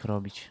nie chce ich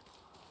robić.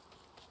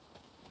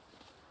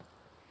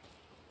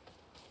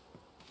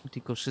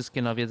 Tylko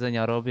wszystkie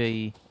nawiedzenia robię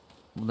i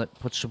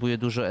potrzebuję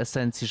dużo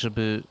esencji,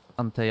 żeby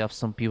Anteja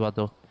wstąpiła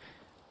do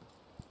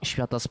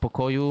świata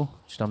spokoju,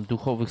 czy tam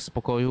duchowych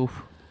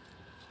spokojów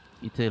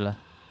i tyle.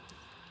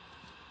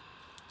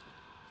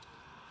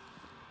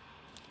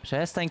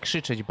 Przestań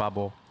krzyczeć,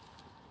 babo.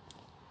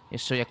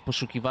 Jeszcze jak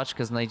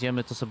poszukiwaczkę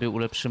znajdziemy, to sobie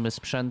ulepszymy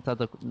sprzęta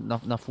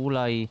na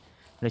fulla i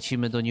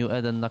lecimy do New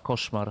Eden na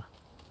koszmar.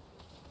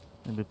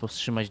 Żeby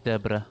powstrzymać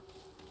Debrę.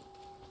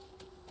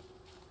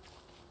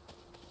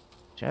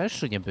 Czy ja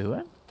jeszcze nie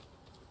byłem?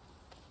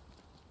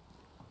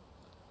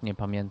 Nie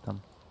pamiętam.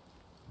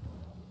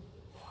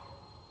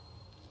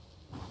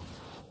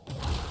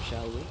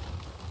 Shall we?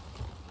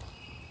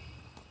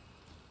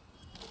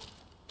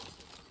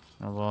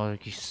 No bo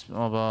jakiś...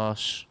 O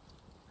boż.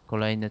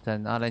 Kolejny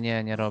ten... Ale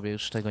nie robię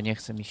już tego, nie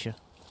chce mi się.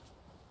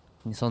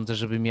 Nie sądzę,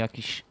 żeby mi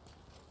jakiś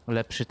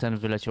lepszy ten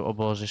wyleciał. O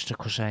Boże, jeszcze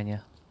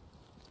korzenie.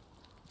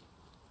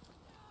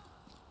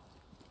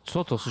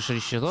 Co to?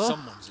 Słyszeliście to?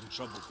 Someone's in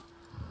trouble.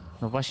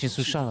 No właśnie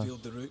słyszałem.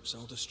 Revealed the roots,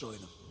 I'll destroy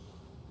them.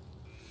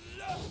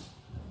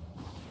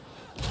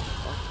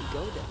 Off we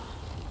go then.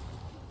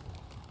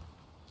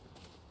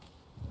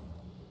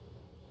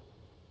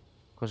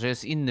 Tylko, że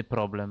jest inny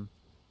problem.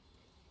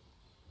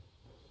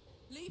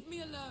 Leave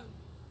me alone.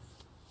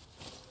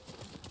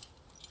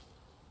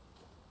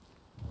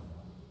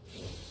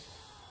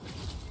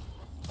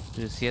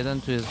 Tu jest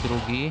jeden, tu jest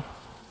drugi.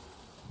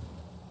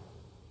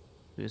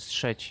 Tu jest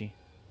trzeci.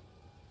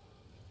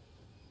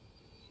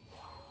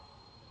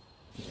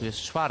 I tu jest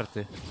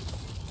czwarty.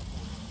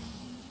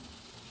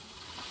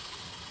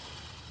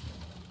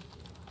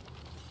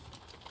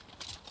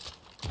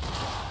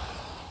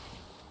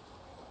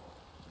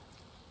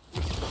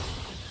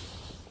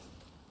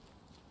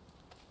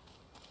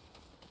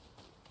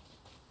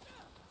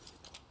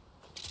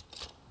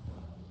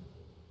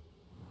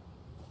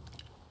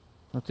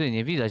 No ty,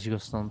 nie widać go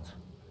stąd.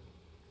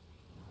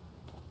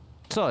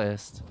 Co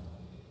jest?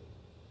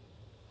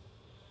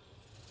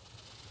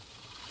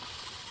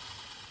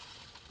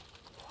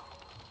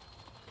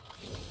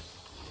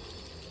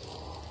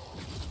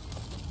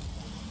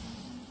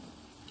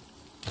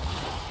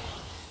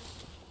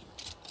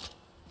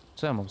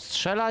 Co ja mam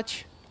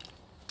strzelać?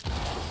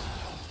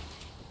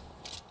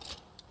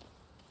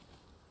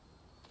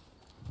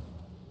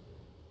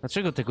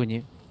 Dlaczego tego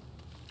nie...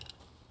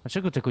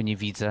 Dlaczego tego nie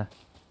widzę?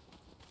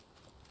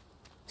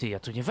 Ty, ja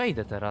tu nie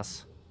wejdę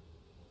teraz.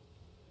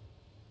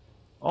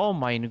 Oh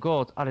my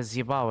god, ale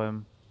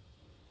zjebałem.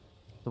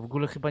 To w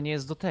ogóle chyba nie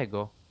jest do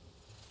tego.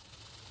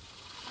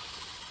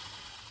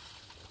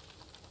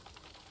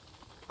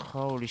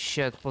 Holy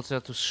shit, po co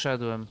ja tu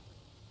zszedłem?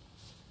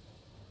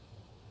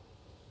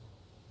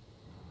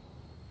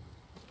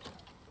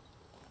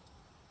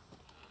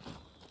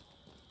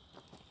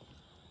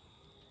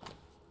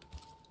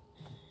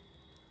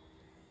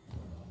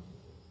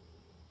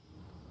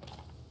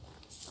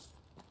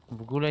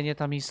 W ogóle nie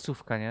ta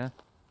miejscówka, nie?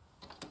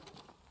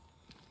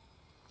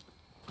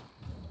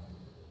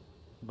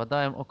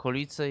 Badałem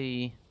okolice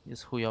i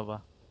jest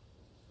chujowa.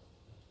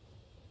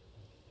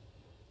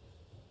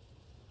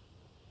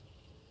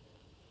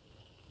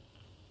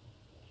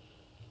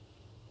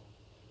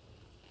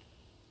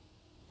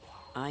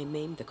 I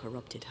maimed the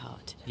corrupted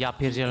heart. Ja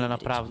pierdzielę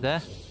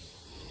naprawdę?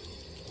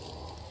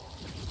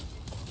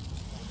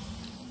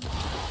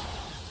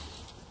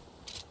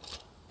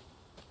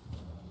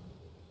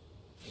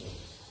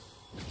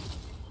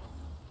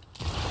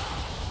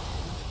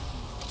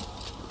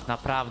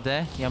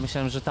 Naprawdę? Ja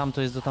myślałem, że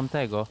tamto jest do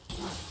tamtego.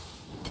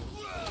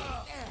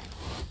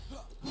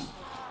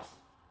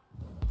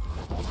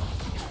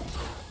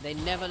 They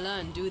never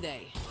learn, do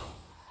they?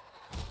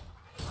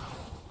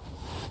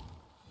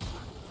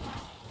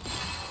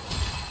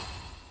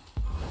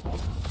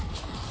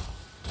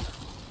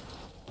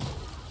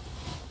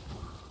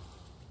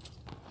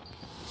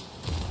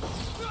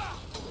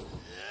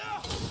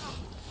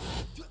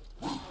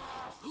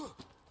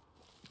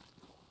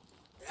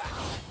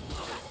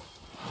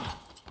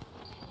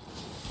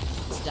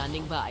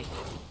 Standing by.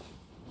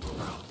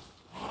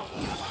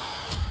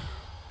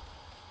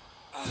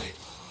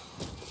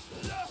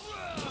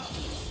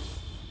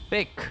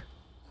 Pyk!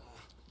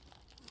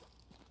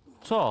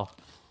 Co?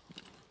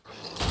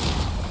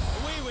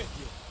 Away with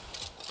you!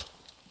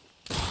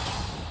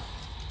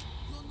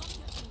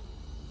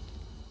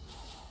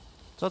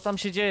 Co tam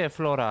się dzieje,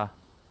 Flora?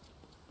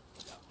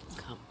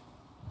 Come,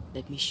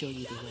 let me show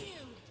you the way.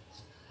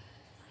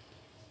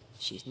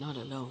 She's not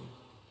alone.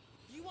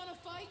 You want to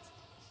fight?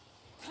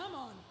 Come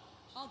on.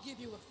 I'll give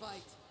you a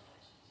fight.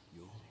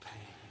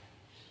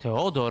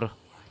 Teodor!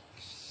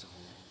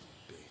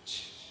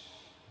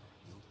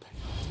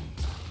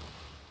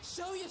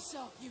 Show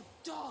yourself, you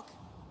dog.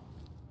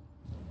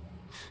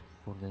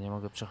 Kurde, nie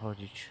mogę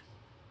przechodzić.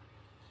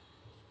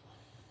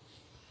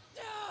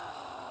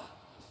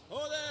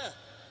 Oh there!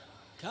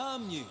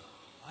 Calm you.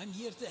 I'm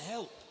here to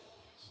help.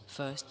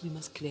 First, we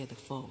must clear the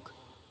fog.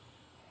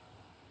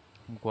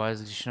 Mgła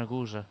jest gdzieś na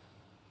górze.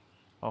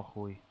 O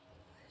chuj.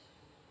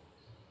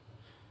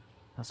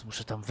 Teraz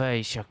muszę tam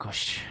wejść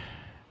jakoś.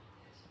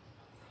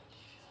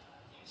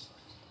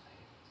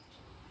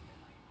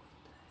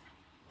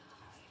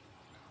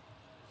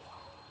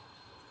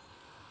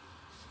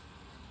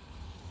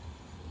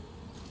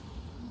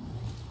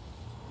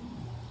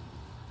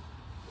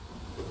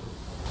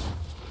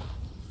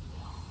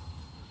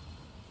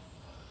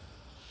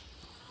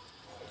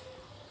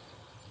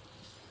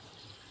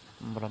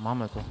 Dobra,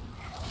 mamy to.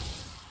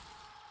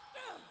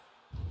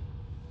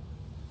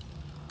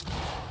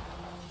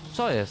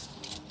 Co jest?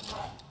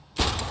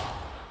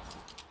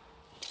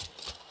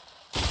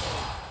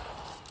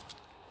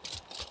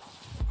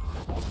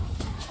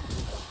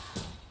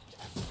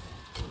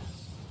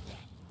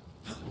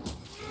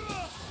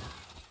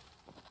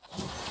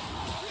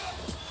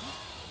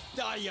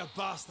 Die, you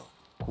bastard!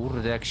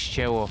 Kurde, jak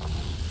ścięło.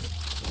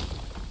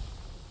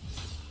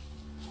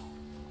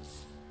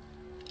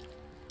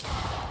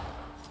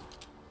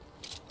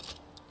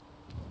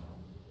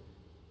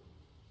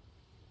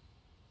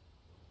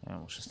 Ja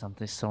muszę z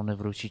tamtej strony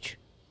wrócić.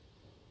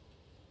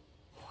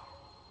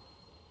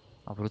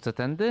 A wrócę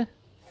tędy?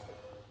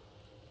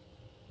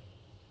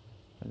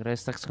 Ta gra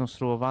jest tak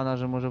skonstruowana,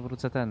 że może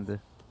wrócę tędy.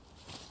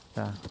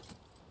 Tak.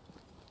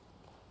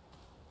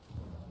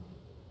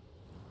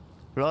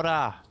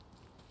 Flora!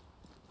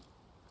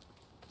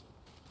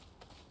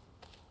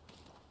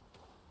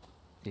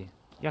 Ty,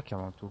 jak ja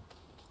mam tu?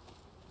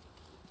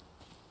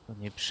 To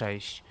nie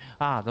przejść.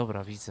 A,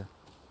 dobra, widzę.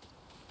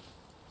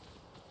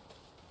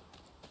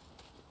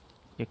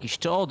 Jakiś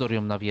Teodor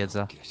ją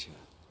nawiedza.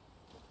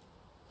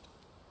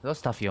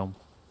 Zostaw ją.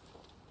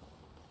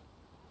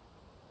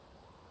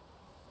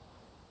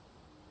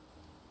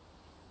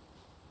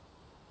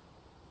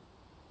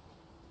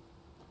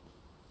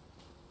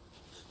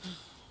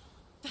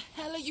 The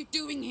hell are you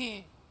doing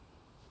here?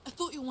 I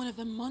thought you were one of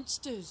them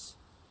monsters.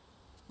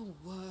 Or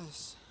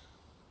worse.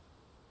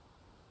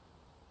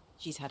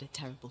 She's had a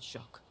terrible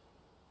shock.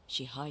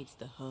 She hides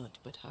the hurt,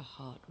 but her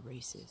heart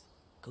races.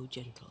 Go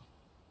gentle.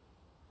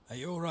 Are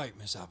you all right,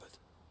 Miss Abbott?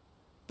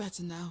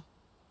 Better now.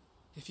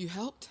 If you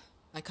helped,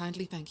 I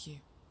kindly thank you.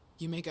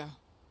 You may go.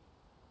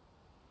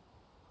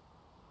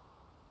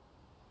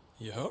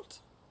 You hurt?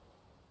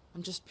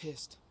 I'm just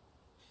pissed.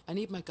 I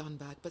need my gun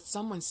back, but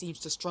someone seems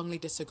to strongly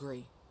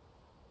disagree.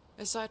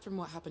 Aside from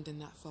what happened in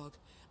that fog,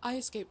 I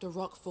escaped a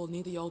rockfall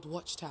near the old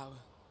watchtower.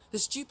 The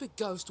stupid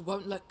ghost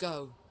won't let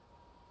go.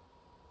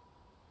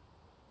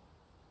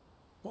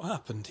 What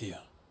happened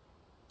here?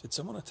 Did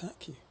someone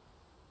attack you?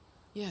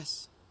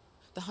 Yes.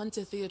 The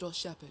hunter Theodore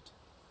Shepherd.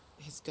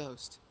 His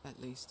ghost,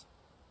 at least.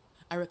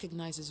 I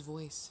recognize his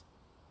voice.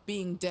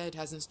 Being dead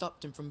hasn't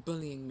stopped him from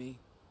bullying me.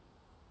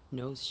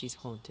 Knows she's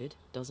haunted,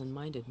 doesn't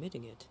mind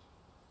admitting it.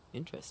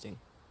 Interesting.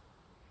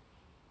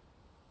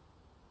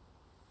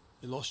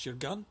 You lost your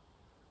gun?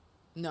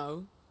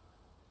 No.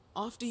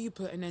 After you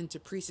put an end to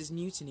Priest's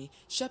mutiny,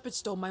 Shepherd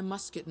stole my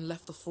musket and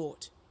left the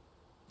fort.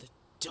 The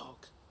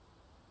dog.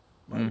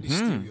 Why would he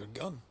steal your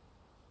gun?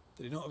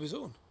 Did he not have his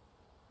own?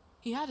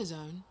 He had his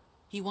own.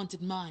 He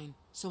wanted mine,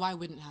 so I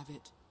wouldn't have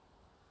it.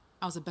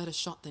 I was a better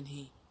shot than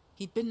he.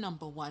 He'd been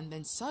 #1,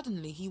 then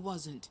suddenly he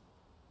wasn't.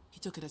 He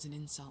took it as an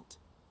insult.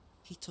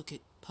 He took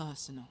it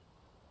personal.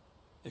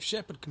 If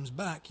Shepard comes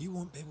back, you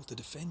won't be able to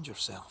defend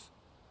yourself.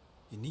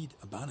 You need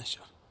a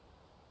banisher.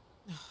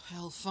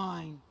 Hell,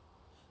 fine.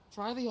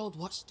 Try the old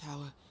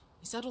watchtower.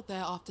 He settled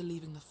there after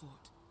leaving the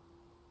fort.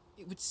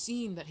 It would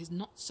seem that his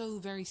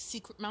not-so-very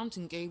secret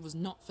mountain cave was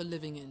not for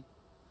living in.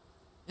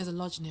 There's a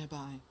lodge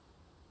nearby.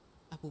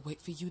 I will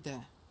wait for you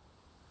there.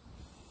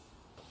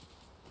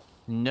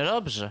 No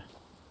dobrze.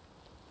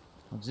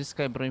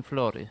 Odzyskaj broń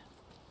Flory.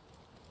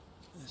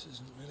 This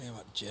isn't really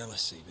about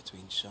jealousy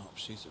between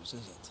sharpshooters,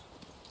 is it?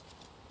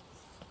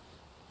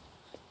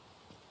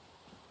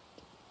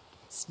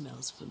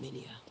 Smells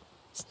familiar.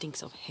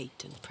 Stinks of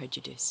hate and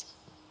prejudice.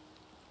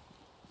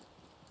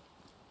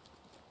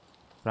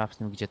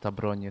 Sprawdźmy, gdzie ta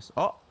broń jest.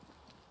 O!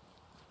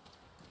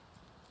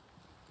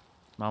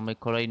 Mamy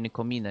kolejny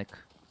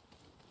kominek.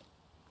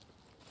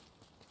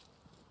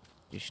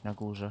 Gdzieś na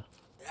górze.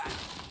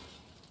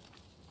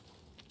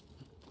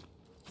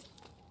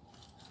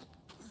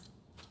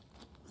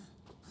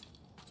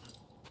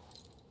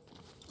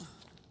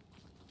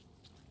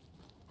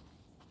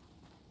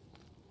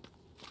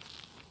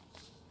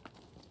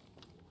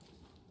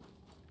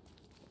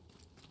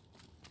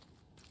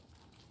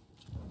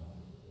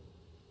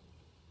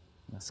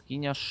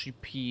 Jaskinia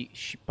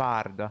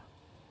Shiparda.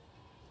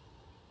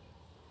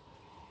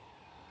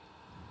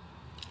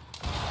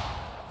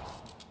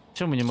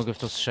 Czemu nie mogę w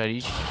to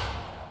strzelić?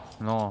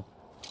 No.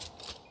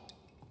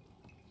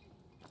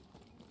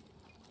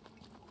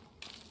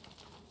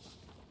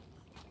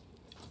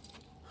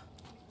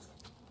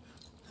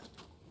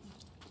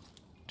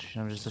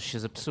 Myślałem, że coś się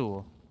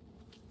zepsuło.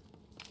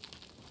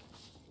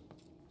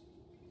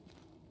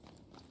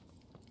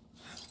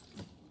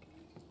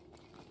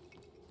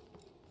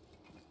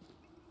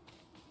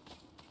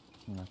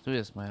 No, tu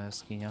jest moja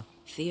jaskinia.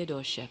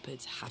 Theodore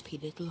Shepard's happy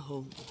little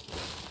home.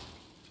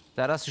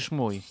 Teraz już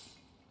mój.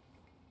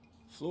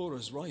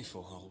 Flora's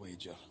rifle, I'll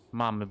wager.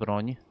 Mamy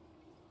broń.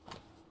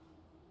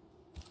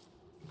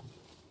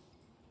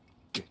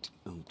 Get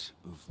out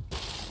of...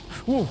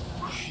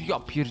 Ja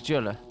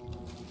pierdzielę.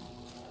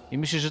 I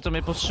myślisz, że to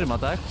mnie powstrzyma,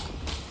 tak?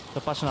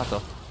 To patrz na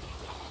to.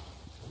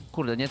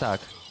 Kurde, nie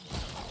tak.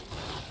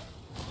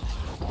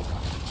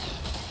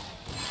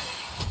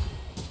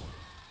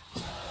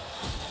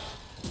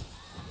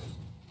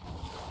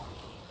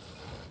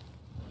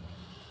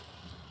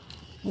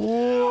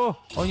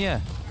 O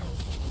nie!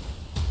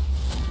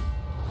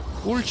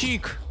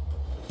 Ulcik!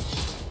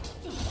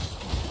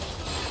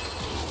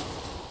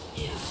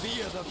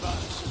 Fear the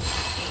Banishers.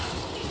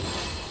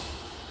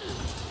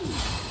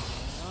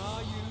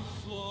 Are you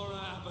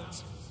Flora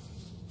Abbott?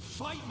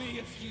 Fight me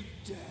if you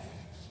dare.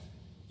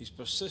 He's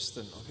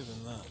persistent, I'll give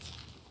him that.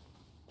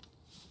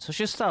 Co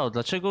się stało?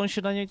 Dlaczego on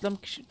się na niej tam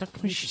tak We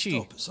need to mści?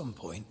 stop at some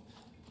point.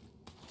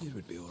 Here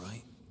would be all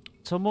right.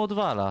 Co mu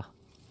odwala?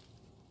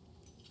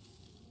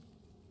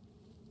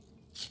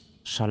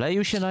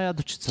 Szaleju się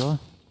najadł, czy co?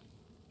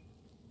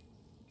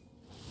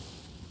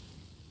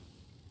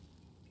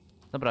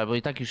 Dobra, bo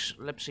i tak już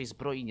lepszej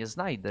zbroi nie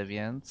znajdę,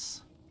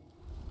 więc...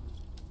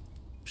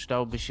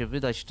 Przydałoby się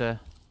wydać te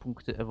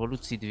punkty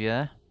ewolucji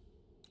 2.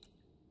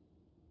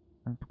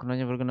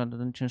 Pokonanie wroga nad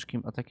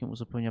ciężkim atakiem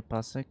uzupełnia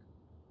pasek.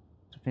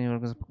 Trafienie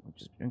wroga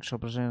zwiększa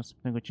obrażenia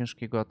następnego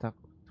ciężkiego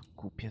ataku. To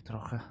głupie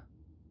trochę.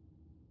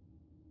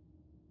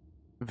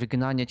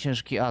 Wygnanie,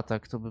 ciężki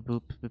atak, to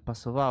by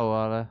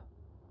pasowało, ale...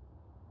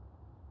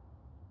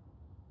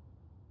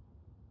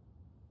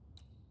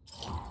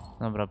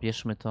 Dobra,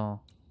 bierzmy to.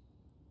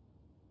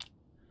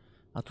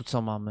 A tu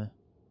co mamy?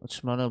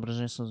 Otrzymane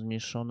obrażenia są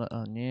zmniejszone,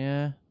 a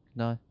nie.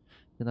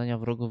 Wydania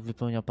wrogów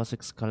wypełnia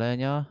pasek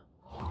skalenia.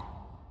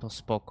 To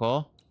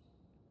spoko.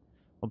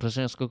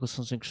 Obrażenia skoku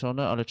są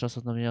zwiększone, ale czas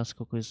odnowienia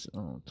skoku jest...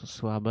 O, to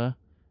słabe.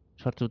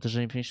 Czwarte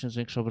uderzenie pięścią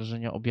zwiększa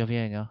obrażenia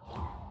objawienia.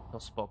 To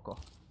spoko.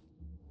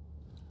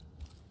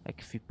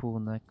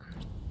 Ekwipunek.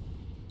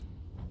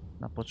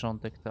 Na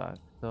początek tak,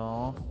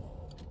 to...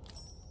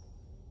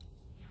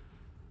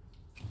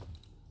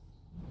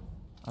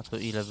 A to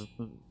ile?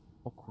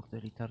 O kurde,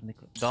 elitarny...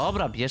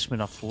 Dobra, bierzmy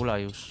na fulla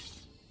już.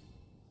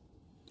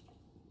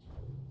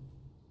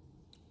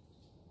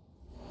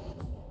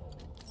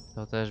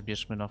 To też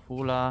bierzmy na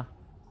fulla.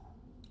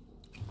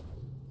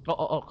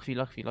 O,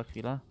 chwila.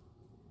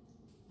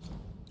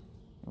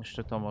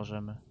 Jeszcze to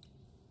możemy.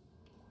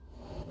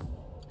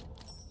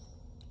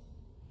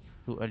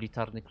 Tu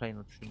elitarny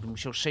klejnot. Bym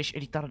musiał 6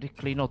 elitarnych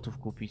klejnotów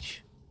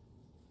kupić.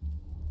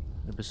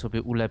 Żeby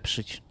sobie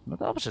ulepszyć. No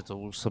dobrze, to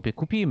już sobie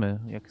kupimy.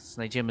 Jak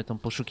znajdziemy tą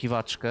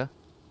poszukiwaczkę.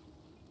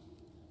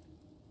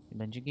 I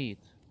będzie git.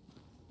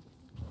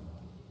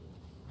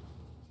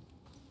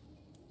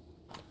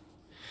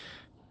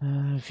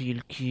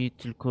 Wilki,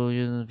 tylko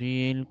jeden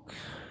wilk.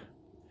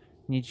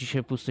 Nie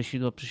dzisiaj puste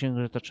sidło,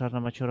 przysięgam, że ta czarna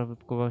maciora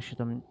wypływała się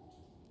tam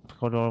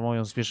Hodowała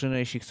moją zwierzynę,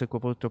 jeśli chce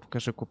kłopoty, to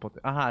pokaże kłopoty.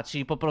 Aha,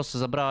 czyli po prostu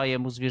zabrała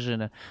jemu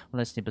zwierzynę.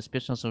 Ona jest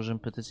niebezpieczna, złożymy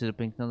petycję do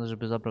Piękniona,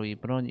 żeby zabrał jej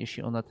broń.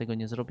 Jeśli ona tego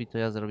nie zrobi, to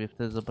ja zrobię.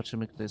 Wtedy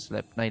zobaczymy, kto jest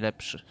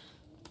najlepszy.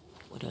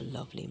 What a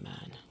lovely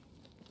man.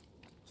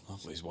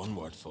 Lovely's one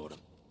word for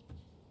him.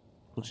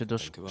 Klucze do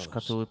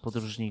szkatuły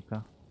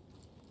podróżnika.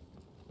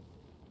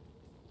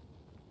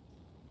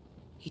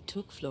 He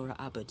took Flora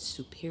Abbott's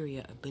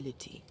superior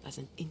ability as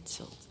an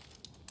insult.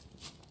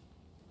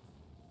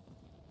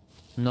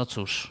 No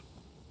cóż.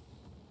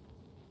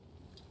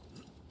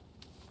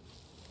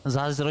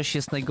 Zazdrość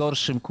jest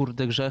najgorszym,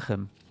 kurde,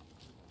 grzechem.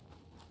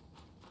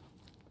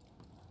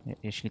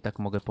 Jeśli tak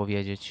mogę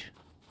powiedzieć.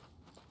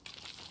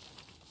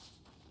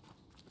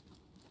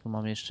 Tu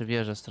mam jeszcze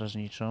wieżę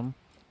strażniczą.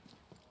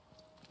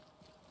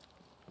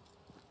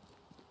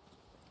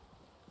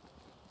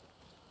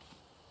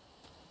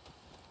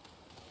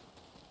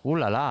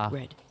 Ulala!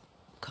 Red,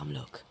 come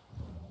look.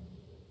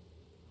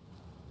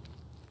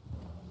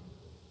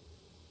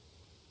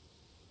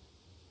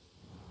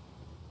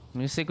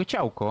 Jest jego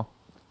ciałko.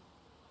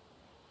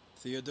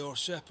 Theodore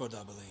Shepherd,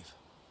 I believe.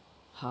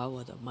 How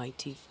are the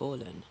mighty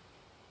fallen?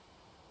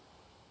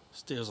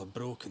 Stairs are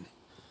broken.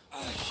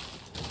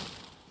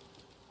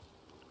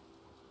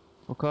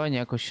 Spokojnie,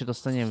 jakoś się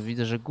dostaniemy.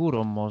 Widzę, że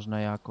górą można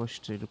jakoś,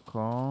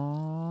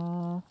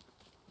 tylko...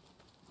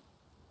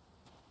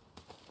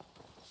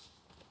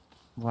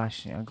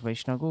 Właśnie, jak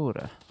wejść na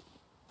górę.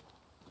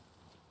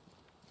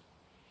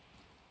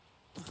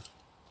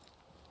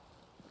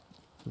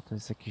 Tutaj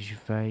jest jakieś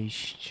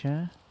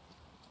wejście.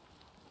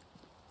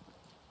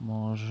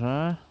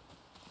 Może...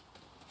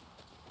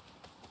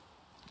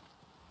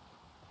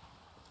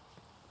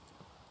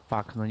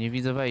 Fak, no nie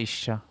widzę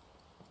wejścia.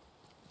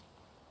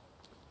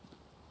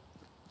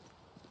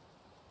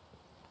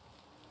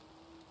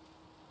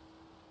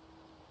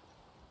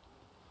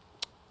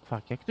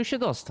 Fak, jak tu się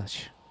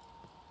dostać?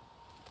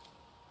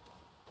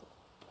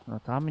 No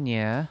tam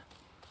nie.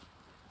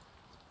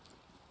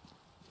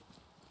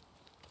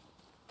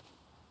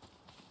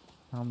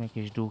 Tam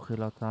jakieś duchy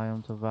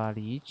latają, to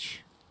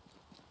walić.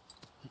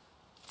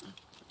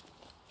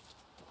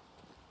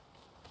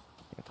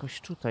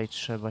 Jakoś tutaj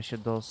trzeba się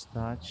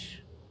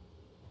dostać.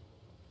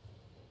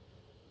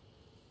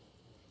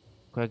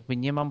 Tylko jakby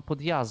nie mam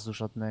podjazdu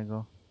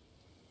żadnego.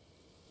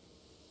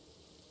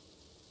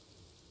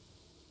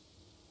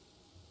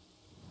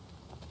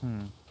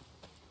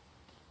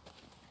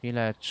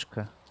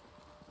 Chwileczkę.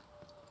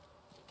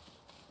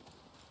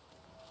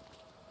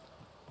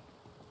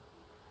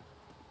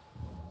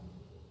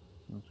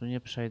 No tu nie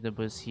przejdę,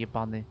 bo jest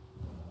jebany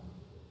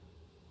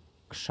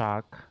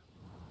krzak.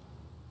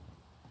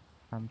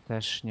 Tam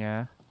też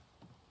nie.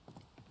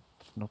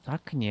 No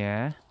tak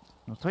nie.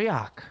 No to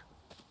jak?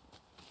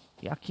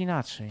 Jak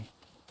inaczej?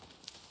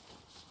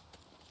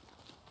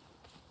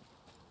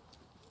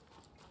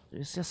 Tu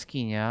jest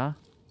jaskinia.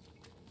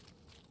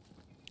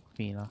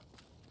 Chwila.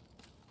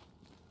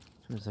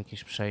 Tu jest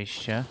jakieś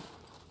przejście.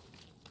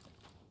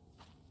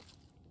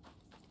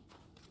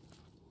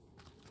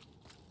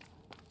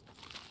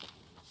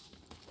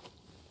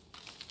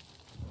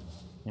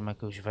 Nie ma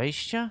jakiegoś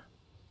wejścia?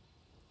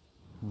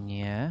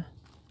 Nie.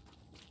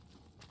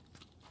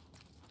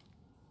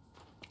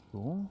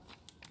 Tu?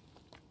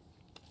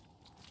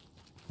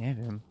 Nie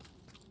wiem.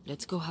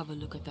 Let's go have a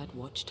look at that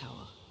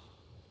watchtower.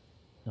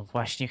 No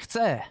właśnie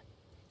chcę.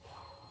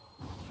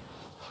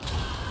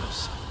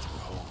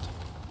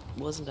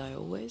 Wasn't I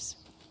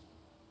always?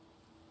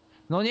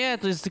 No nie,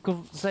 to jest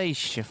tylko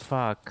zejście,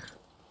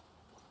 fuck.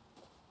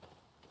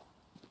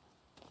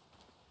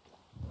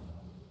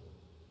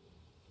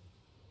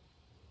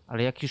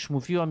 Ale jak już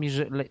mówiła mi,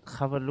 że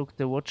have a look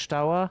the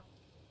watchtower,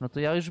 no to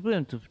ja już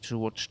byłem tu przy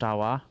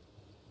watchtower.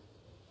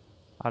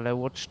 Ale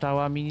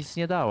watchtower mi nic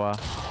nie dała.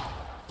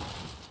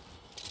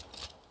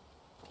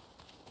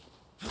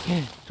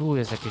 Tu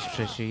jest jakieś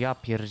przejście, ja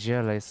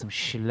pierdzielę, jestem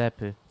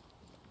ślepy.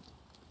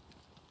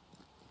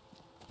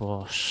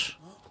 Boż.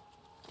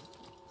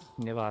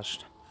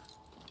 Nieważne.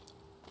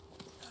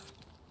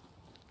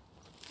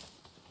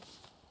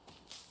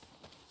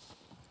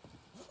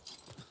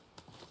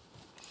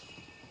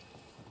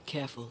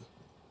 Careful.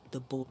 The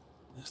board.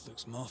 This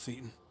looks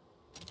moth-eaten.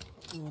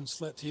 No one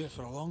slept here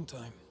for a long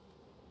time.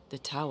 The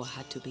tower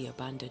had to be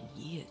abandoned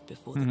years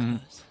before the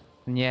curse.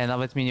 Nie,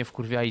 nawet mnie nie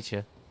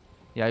wkurwiajcie.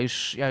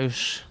 Ja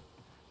już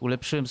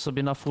ulepszyłem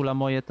sobie na fulla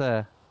moje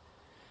te.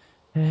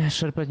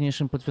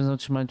 Szerpetniejszym potwierdzam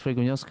trzymanie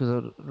twojego wniosku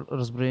za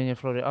rozbrojenie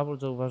Flory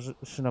Abbott.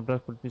 Zauważyszy na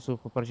brak podpisów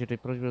poparcie tej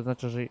prośby.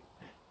 Oznacza, że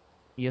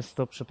jest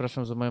to,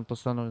 przepraszam za moją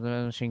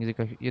postanowienie się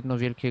języka, jedno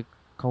wielkie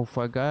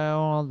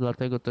kaufageo,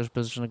 dlatego też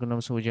bez żadnego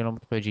namysłu udzielam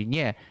odpowiedzi.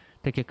 Nie!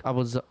 Tak jak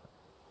Abbott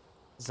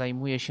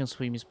zajmuje się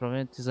swoimi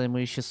sprawami, ty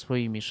zajmujesz się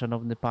swoimi,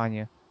 szanowny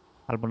panie.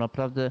 Albo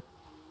naprawdę,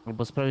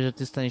 albo sprawię, że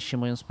ty staniesz się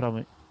moją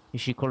sprawą.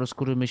 Jeśli kolor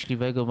skóry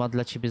myśliwego ma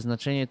dla ciebie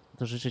znaczenie,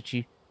 to życzę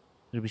ci,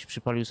 żebyś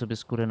przypalił sobie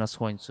skórę na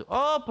słońcu.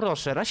 O,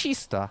 proszę,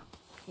 rasista!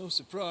 No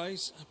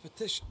surprise, a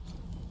petition.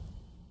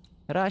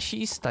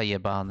 Rasista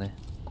jebany.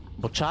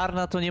 Bo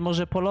czarna to nie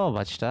może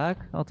polować,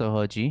 tak? O to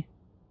chodzi.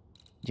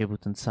 Gdzie był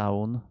ten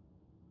całun?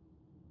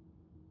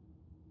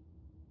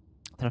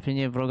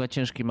 Trafienie wroga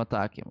ciężkim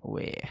atakiem.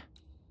 Ue.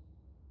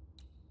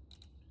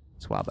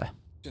 Słabe.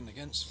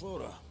 Against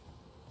Flora.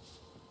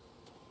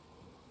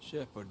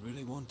 Shepard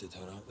really wanted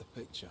her out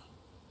the picture.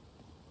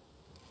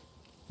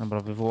 Dobra,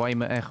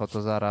 wywołajmy echo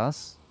to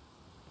zaraz.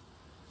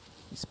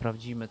 I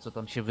sprawdzimy, co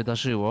tam się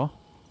wydarzyło.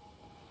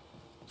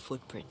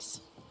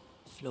 Footprints.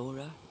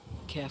 Flora,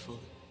 careful.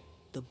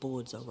 The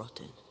boards are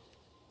rotten.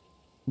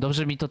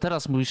 Dobrze mi to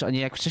teraz mówisz, a nie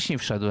jak wcześniej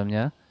wszedłem,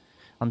 nie?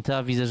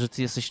 Antea, widzę, że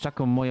ty jesteś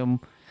taką moją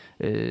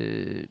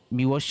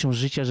miłością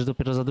życia, że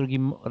dopiero za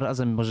drugim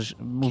razem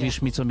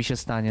mówisz mi, co mi się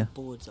stanie.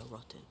 Boards are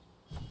rotten.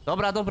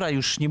 Dobra,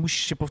 już nie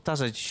musisz się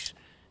powtarzać.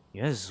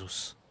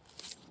 Jezus.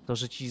 To,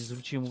 że ci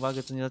zwróciłem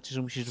uwagę, to nie znaczy,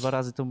 że musisz 2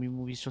 razy to mi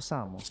mówić to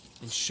samo.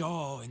 And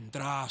shaw and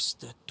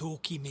drast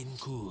toki min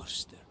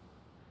kurst.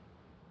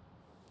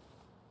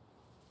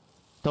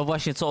 To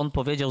właśnie, co on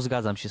powiedział,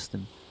 zgadzam się z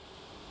tym.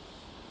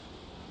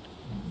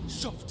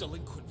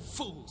 Self-delinquent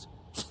fools.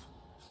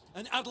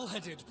 And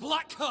addle-headed,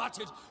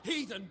 black-hearted,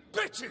 heathen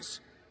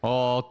bitches!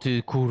 O,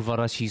 ty kurwa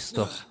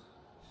rasisto.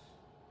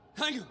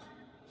 Hang 'em!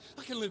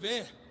 I can live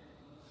here.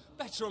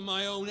 Better on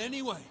my own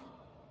anyway.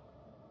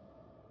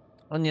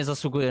 On nie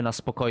zasługuje na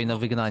spokojne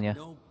wygnanie.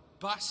 No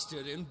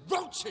bastard in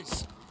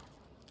roaches!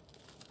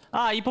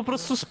 A, i po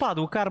prostu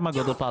spadł, karma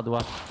go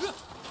dopadła.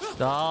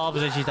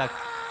 Dobrze ci tak.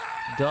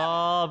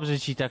 Dobrze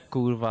ci tak,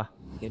 kurwa.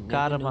 You never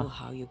Karma. know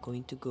how you're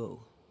going to go.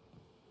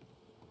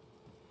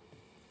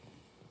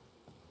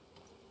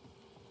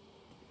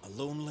 A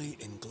lonely,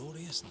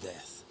 inglorious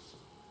death.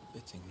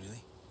 Fitting, really.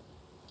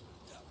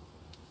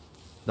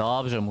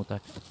 Dobrze mu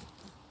tak.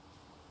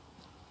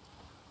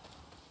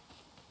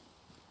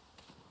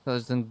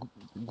 Ten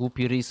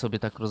głupi ryj sobie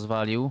tak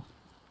rozwalił.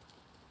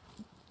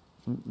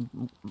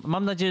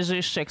 Mam nadzieję, że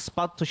jeszcze jak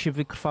spadł, to się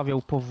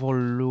wykrwawiał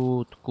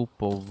powolutku,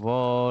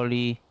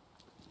 powoli.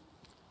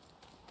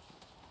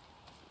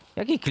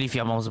 Jaki klif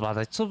ja mam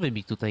zbadać? Co wy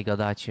mi tutaj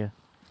gadacie?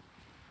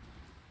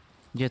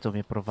 Gdzie to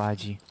mnie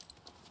prowadzi?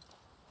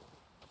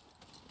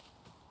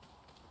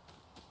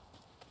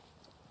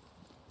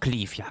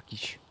 Klif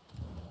jakiś.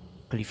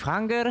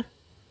 Cliffhanger?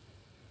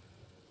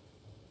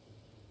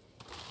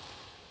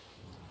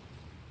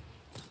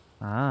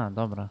 A,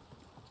 dobra.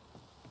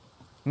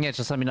 Nie,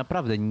 czasami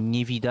naprawdę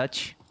nie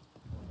widać.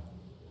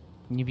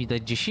 Nie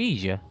widać, gdzie się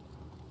idzie.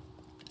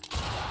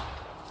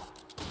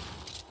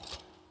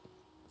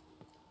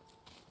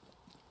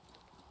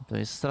 To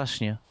jest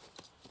strasznie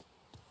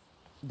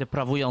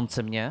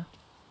deprawujące mnie.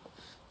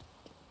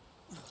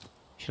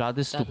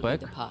 Ślady That'll be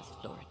stópek. the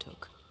path Flora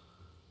took.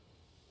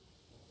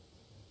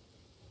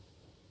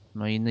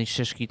 No innej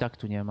ścieżki i tak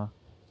tu nie ma.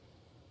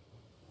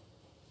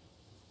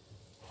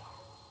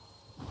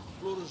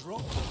 Flora's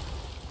rock.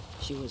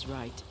 She was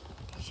right.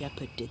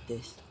 Shepard did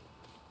this.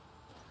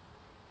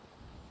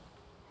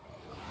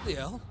 The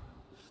hell?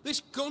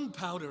 This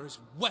gunpowder is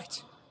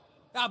wet.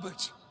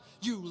 Abbott,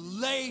 you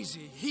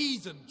lazy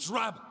heathen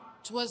drab.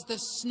 'Twas the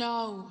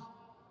snow.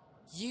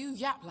 You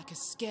yap like a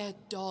scared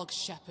dog,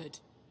 Shepard.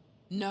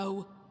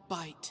 No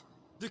bite.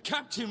 The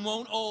captain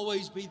won't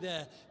always be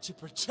there to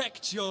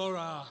protect your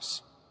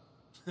ass.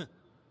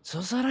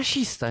 Co za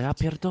rasista, ja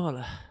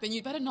pierdolę. Then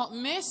you'd better not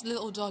miss,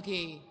 little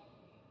doggy.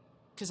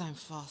 'Cause I'm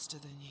faster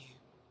than you.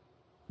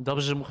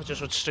 Dobrze, że mu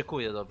chociaż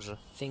odszczekuje dobrze.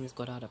 Things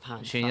got out of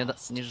hand Się nie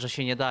fast. że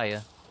się nie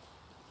daje.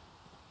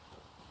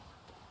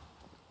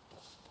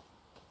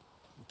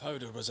 The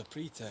powder was a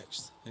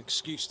pretext, an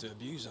excuse to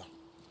abuse her.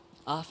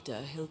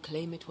 After, he'll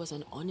claim it was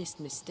an honest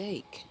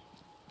mistake.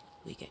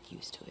 We get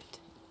used to it.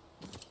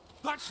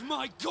 That's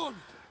my gun!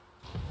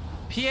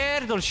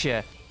 Pierdol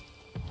się!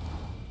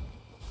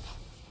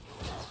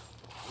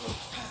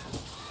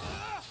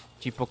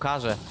 Ci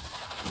pokażę.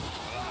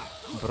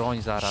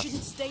 Broń zaraz.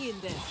 Shouldn't stay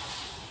in there.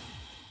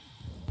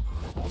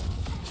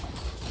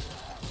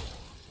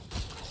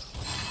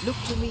 Look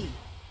to me.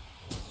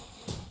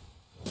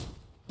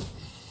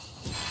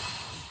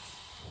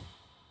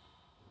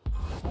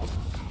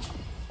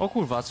 O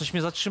kurwa, coś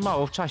mnie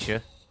zatrzymało w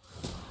czasie.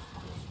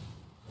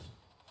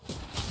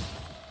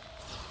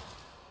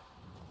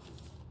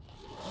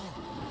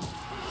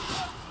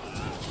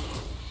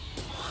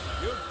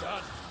 You're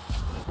done.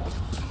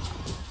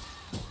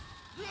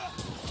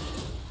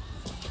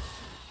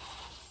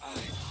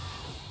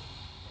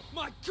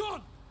 My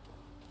gun!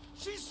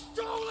 She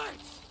stole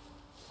it!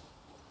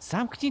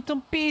 Zamknij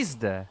tą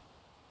pizdę!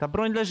 Ta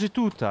broń leży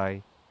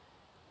tutaj.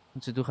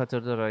 Mocy ducha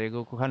Teodora,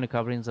 jego ukochany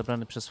Cabrin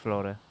zabrany przez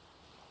Florę.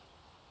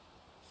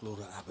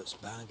 Flora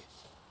Abbott's bag.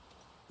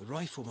 The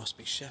rifle must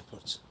be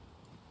Shepard's.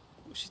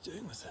 What's she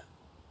doing with it?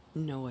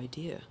 No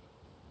idea.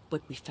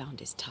 But we found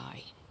his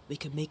tie. We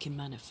can make him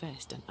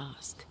manifest and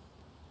ask.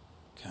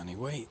 Can he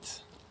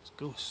wait? His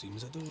ghost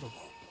seems adorable.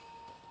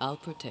 I'll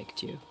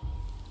protect you.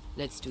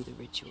 Let's do the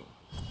ritual.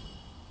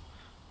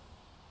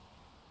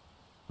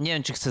 Nie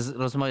wiem, czy chcę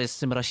rozmawiać z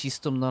tym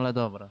rasistą, no ale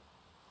dobra.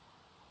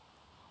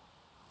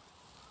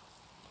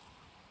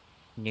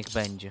 Niech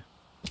będzie.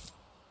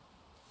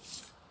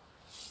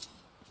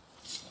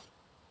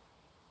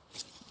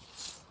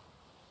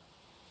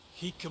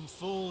 He come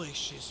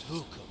foolish is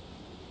hookum.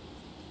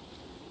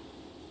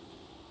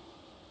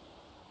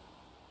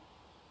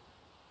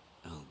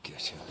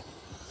 better.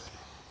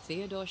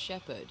 Theodore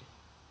Shepherd.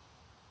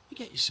 You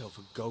get yourself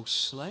a ghost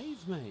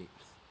slave, mate.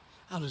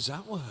 How does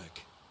that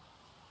work?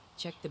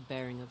 Check the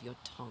bearing of your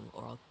tongue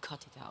or I'll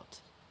cut it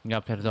out.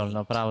 Ja pierdolę,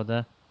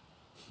 naprawdę.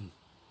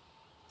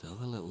 Tell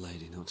the little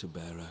lady not to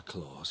bear her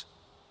claws.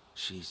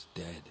 She's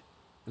dead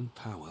and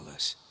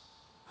powerless.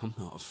 I'm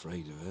not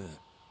afraid of her.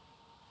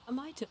 Am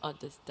I to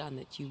understand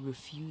that you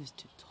refuse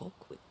to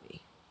talk with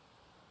me?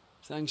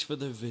 Thanks for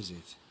the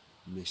visit,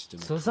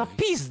 Mr. Co za McRae.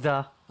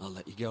 pizda! I'll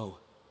let you go.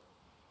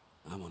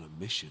 I'm on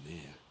a mission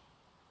here.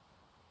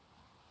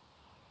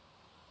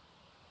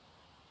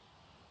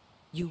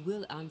 You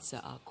will answer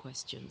our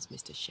questions,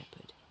 Mr.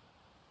 Shepherd.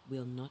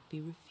 Will not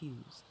be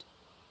refused.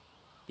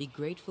 Be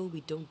grateful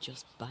we don't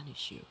just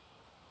banish you.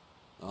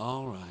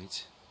 All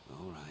right,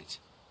 all right.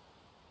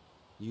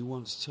 You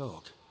want to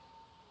talk?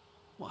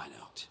 Why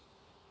not?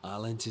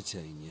 I'll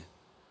entertain you.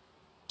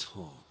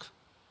 Talk.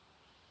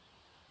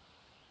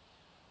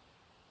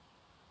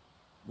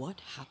 What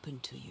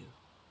happened to you?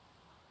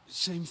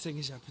 Same thing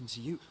has happened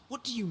to you.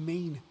 What do you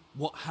mean,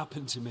 what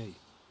happened to me?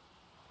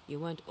 You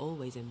weren't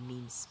always a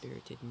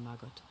mean-spirited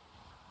maggot.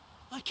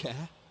 I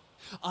care.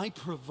 I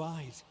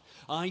provide.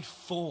 I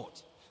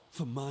fought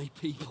for my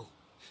people.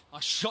 I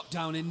shot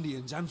down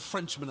Indians and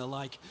Frenchmen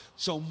alike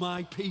so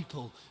my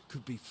people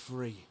could be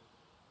free.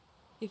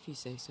 If you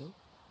say so.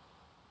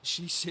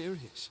 She's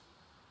serious.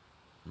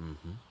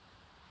 Mm-hmm.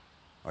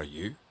 Are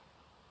you?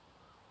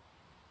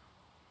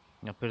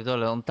 Ja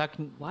pierdolę, on tak...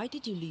 Why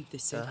did you leave the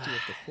safety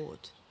of the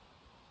fort?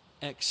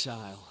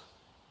 Exile.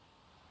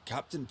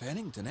 Captain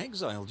Pennington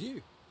exiled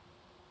you.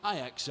 I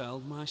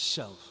exiled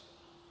myself.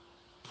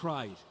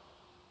 Pride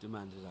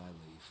demanded I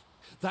leave.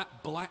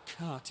 That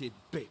black-hearted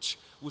bitch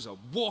was a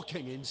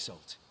walking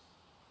insult.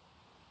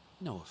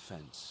 No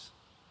offense.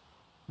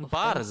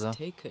 Bardzo. Offense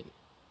taken.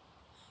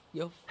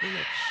 You're full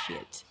of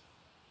shit.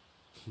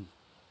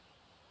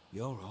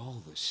 You're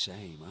all the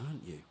same,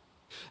 aren't you?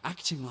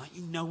 Acting like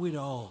you know it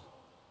all.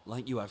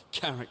 Like you have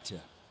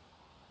character.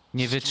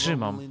 Nie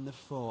wytrzymam. Struggle in the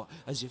fort,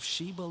 as if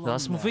she belonged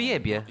Zaraz mu there,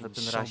 wyjebie not za in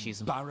ten some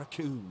rasizm.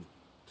 barracoon.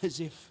 As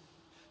if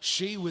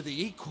she were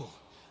the equal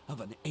of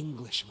an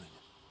Englishman.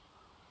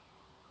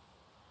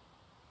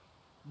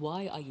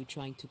 Why are you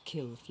trying to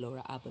kill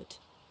Flora Abbott?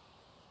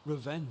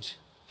 Revenge.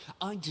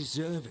 I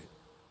deserve it.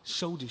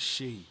 So does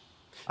she.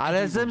 Ale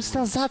Everyone zemsta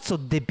wins. za co,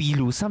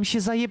 debilu? Sam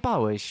się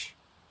zajebałeś.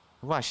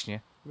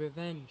 Właśnie.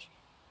 Revenge.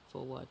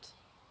 For what?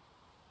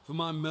 For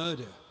my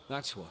murder,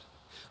 that's what.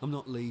 I'm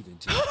not leaving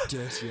till that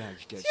dirty hag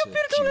gets her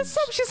Pierdolę, dues.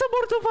 sam się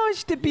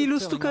zamordowałeś, debilu,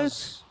 Telling stuka...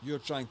 us you're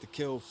trying to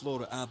kill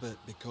Flora Abbott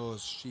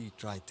because she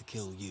tried to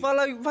kill you.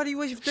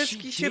 Waliłeś w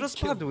deski i się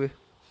rozpadły.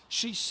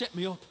 She set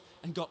me up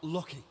and got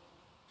lucky.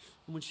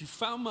 And when she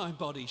found my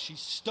body, she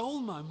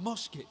stole my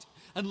musket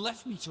and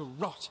left me to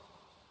rot.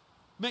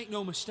 Make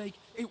no mistake,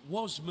 it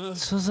was murder.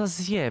 Co za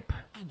zjeb.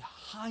 And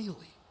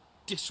highly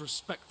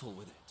disrespectful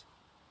with it.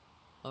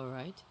 All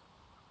right.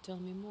 Tell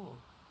me more.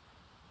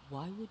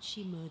 Why would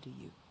she murder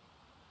you?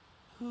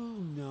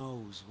 Who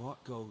knows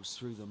what goes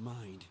through the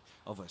mind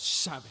of a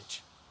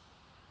savage?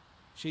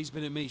 She's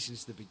been at me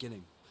since the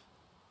beginning.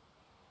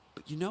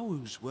 But you know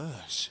who's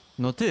worse?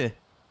 No ty.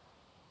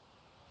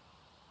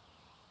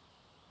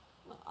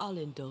 I'll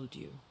indulge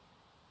you.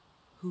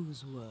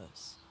 Who's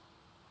worse?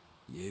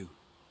 You.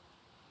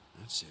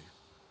 That's it.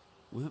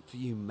 Weren't for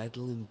you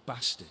meddling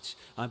bastards,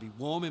 I'd be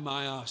warming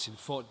my arse in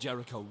Fort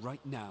Jericho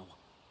right now.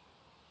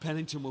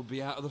 Pennington would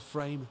be out of the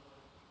frame,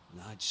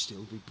 and I'd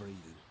still be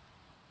breathing.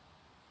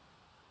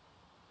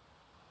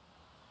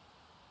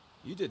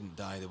 You didn't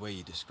die the way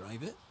you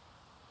describe it.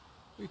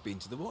 We've been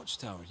to the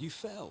watchtower. You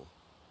fell.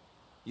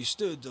 You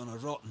stood on a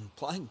rotten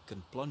plank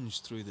and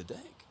plunged through the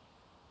deck.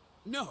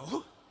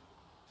 No!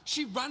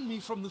 She ran me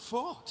from the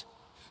fort,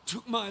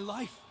 took my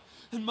life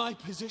and my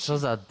position, Co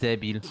za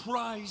debil.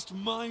 prized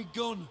my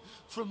gun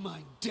from my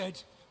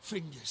dead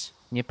fingers.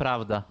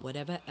 Nieprawda.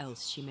 Whatever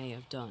else she may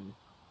have done,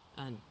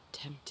 and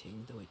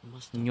tempting though it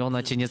must have Nie, ona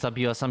been, cię nie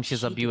zabiła, sam się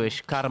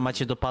zabiłeś. Karma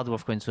cię dopadła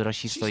w końcu,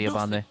 rasisto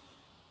jebany.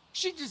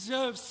 She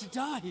deserves to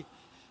die.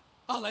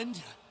 I'll end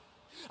her.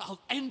 I'll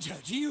end her.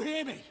 Do you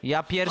hear me?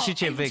 Ja pierwszy I'll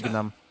cię end her.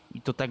 wygnam.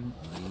 I to tak...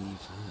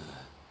 Leave her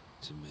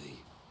to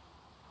me.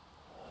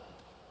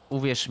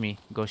 Uwierz mi,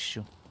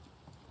 gościu.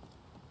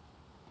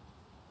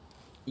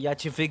 Ja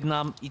cię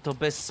wygnam i to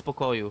bez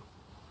spokoju.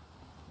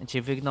 Ja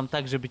cię wygnam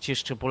tak, żeby cię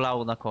jeszcze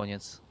bolało na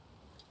koniec.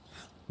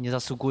 Nie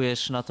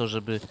zasługujesz na to,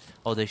 żeby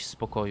odejść w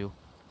spokoju.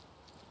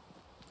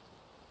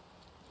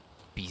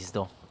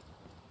 Pizdo.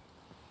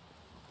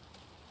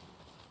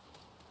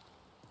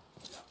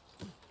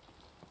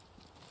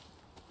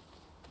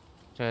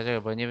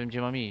 Czekaj, bo ja nie wiem,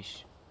 gdzie mam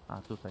iść.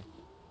 A, tutaj.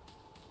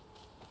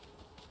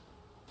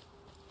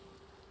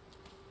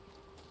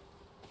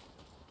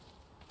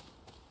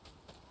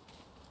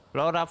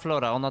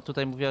 Flora, ona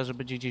tutaj mówiła, że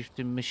będzie gdzieś w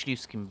tym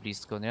myśliwskim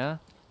blisko, nie?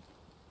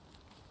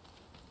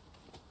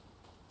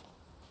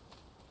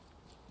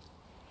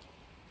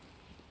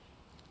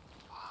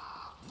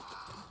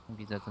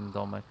 Widzę ten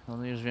domek,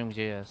 no już wiem,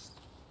 gdzie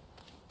jest.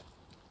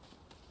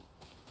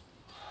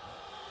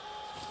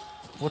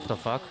 What the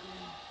fuck?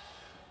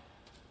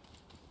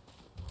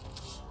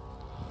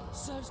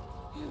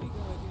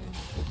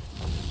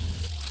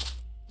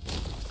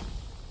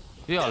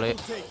 Ty, ale...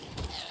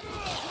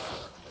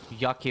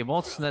 Jakie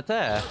mocne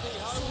te!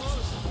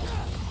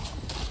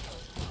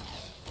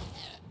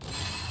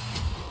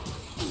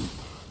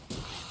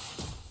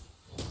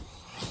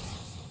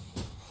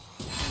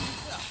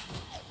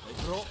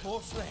 Brought more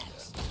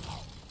friends.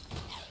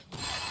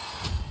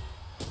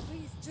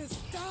 Please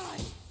just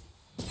die.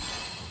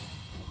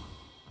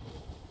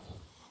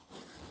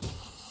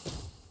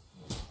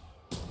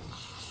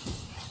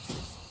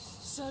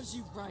 Serves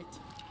you right.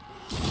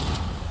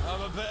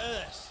 Have a bit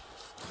of this.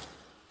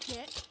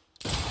 Get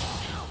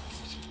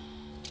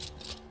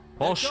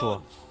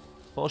Poszło.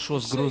 Poszło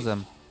z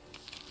gruzem.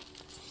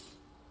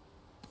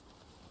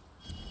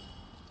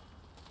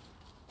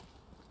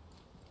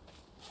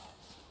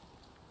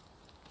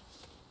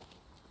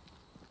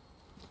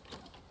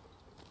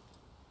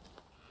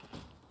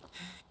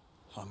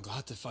 I'm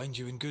glad to find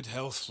you in good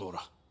health, Flora.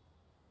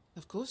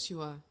 Of course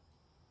you are.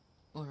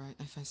 All right,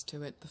 I fess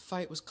to it. The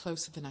fight was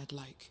closer than I'd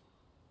like.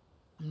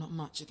 I'm not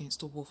much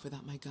against a wolf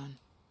without my gun.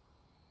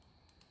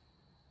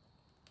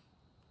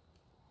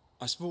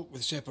 I spoke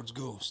with Shepard's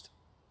ghost.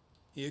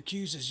 He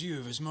accuses you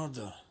of his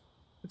murder.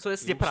 Co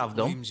jest He also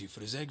nieprawdą. blames you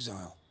for his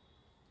exile.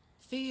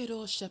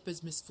 Theodore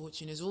Shepard's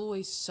misfortune is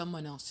always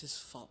someone else's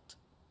fault.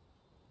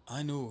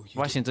 I know you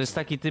Właśnie, didn't to jest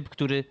kill taki typ,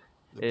 który him.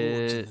 The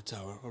boards in the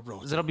tower were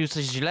brought in. zrobił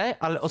coś źle,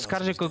 ale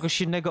oskarży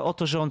kogoś innego o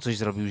to, że on coś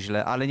zrobił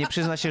źle, ale nie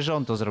przyzna się, że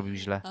on to zrobił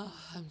źle. Oh,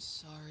 I'm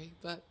sorry,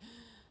 but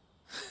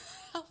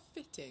how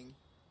fitting.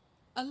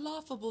 A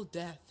laughable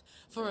death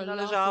for a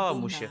Należało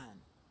laughable mu się.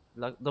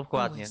 man.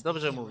 Dokładnie,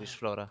 dobrze mówisz,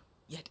 Flora.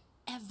 Yet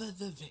ever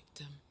the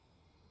victim.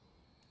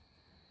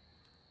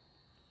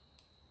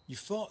 You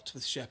fought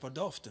with Shepard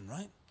often,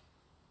 right?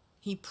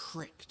 He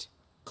pricked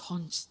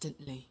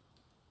constantly.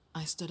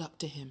 I stood up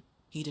to him.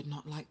 He did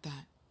not like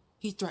that.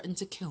 He threatened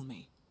to kill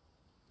me.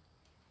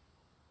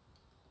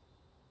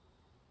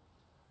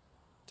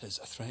 'Tis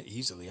a threat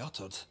easily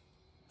uttered.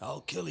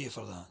 I'll kill you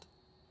for that.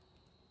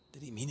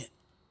 Did he mean it?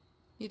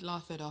 He'd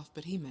laugh it off,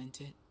 but he meant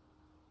it.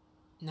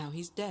 Now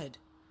he's dead.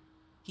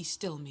 He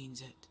still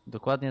means it.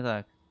 Dokładnie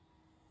tak.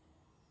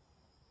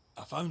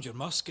 I found your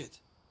musket.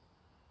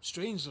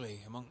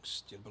 Strangely,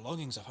 amongst your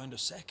belongings, I found a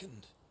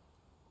second.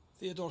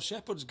 Theodore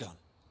Shepard's gun.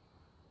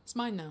 It's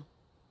mine now.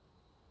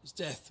 His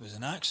death was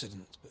an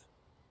accident, but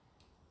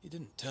he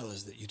didn't tell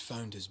us that you'd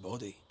found his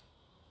body.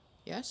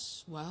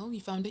 Yes, well,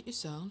 you found it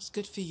yourselves.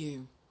 Good for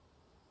you.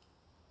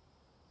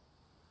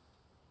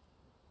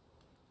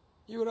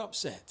 You were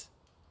upset.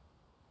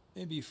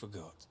 Maybe you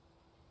forgot.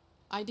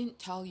 I didn't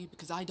tell you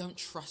because I don't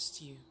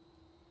trust you.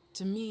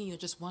 To me, you're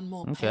just one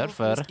more Fair, pale-faced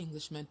fair.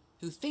 Englishman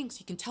who thinks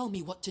he can tell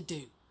me what to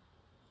do.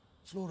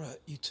 Flora,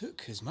 you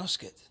took his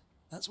musket.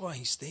 That's why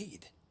he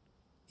stayed.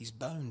 He's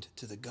bound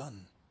to the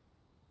gun.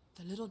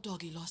 The little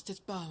doggy lost its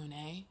bone,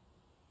 eh?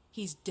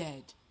 He's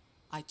dead.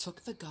 I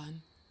took the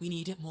gun. We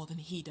need it more than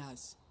he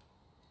does.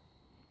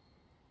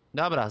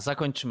 Dobra,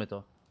 zakończymy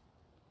to.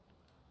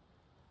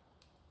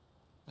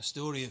 A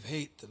story of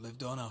hate that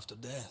lived on after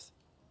death.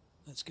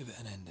 Let's give it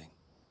an ending.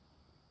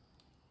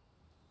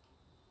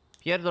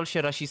 Pierdol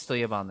się, rasisto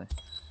jebany.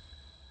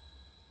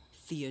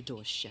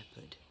 Theodore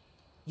Shepard.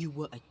 You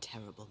were a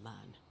terrible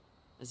man.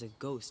 As a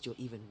ghost, you're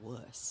even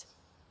worse.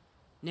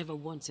 Never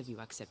once have you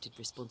accepted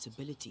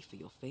responsibility for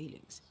your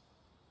failings.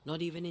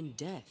 Not even in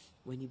death,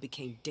 when you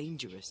became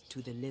dangerous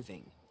to the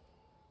living.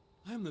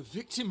 I'm the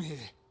victim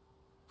here.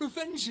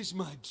 Revenge is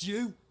my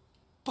due.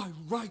 By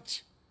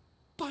right.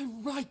 By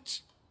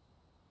right.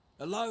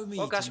 Allow me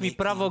Pokaż to mi make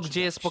the prawo,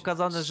 gdzie jest introductions.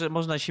 pokazane, że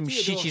można się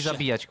mścić i Theodore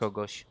zabijać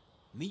kogoś.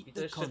 Meet I to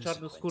the jeszcze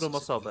czarnoskórą consequences of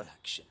osobę. your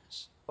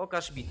actions.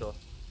 Pokaż mi to.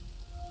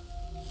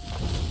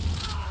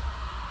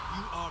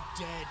 You are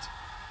dead.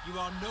 You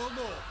are no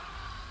more.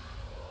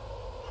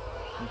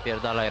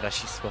 Pierdalaj,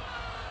 rasisto.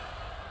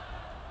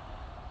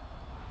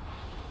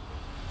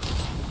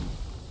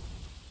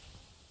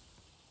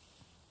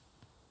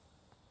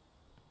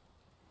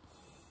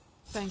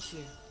 Thank you.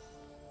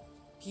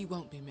 He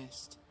won't be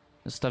missed.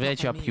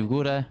 Zostawiajcie łapki w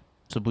górę,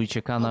 subujcie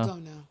I'll kanał. go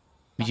now. Back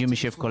Widzimy to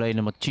się the w fort.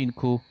 kolejnym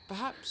odcinku.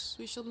 Perhaps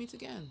we shall meet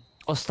again.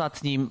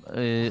 Ostatnim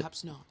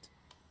Perhaps not.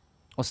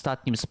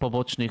 z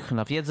pobocznych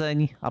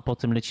nawiedzeń, a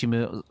potem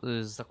lecimy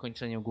z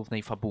zakończeniem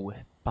głównej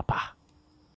fabuły. Pa, pa.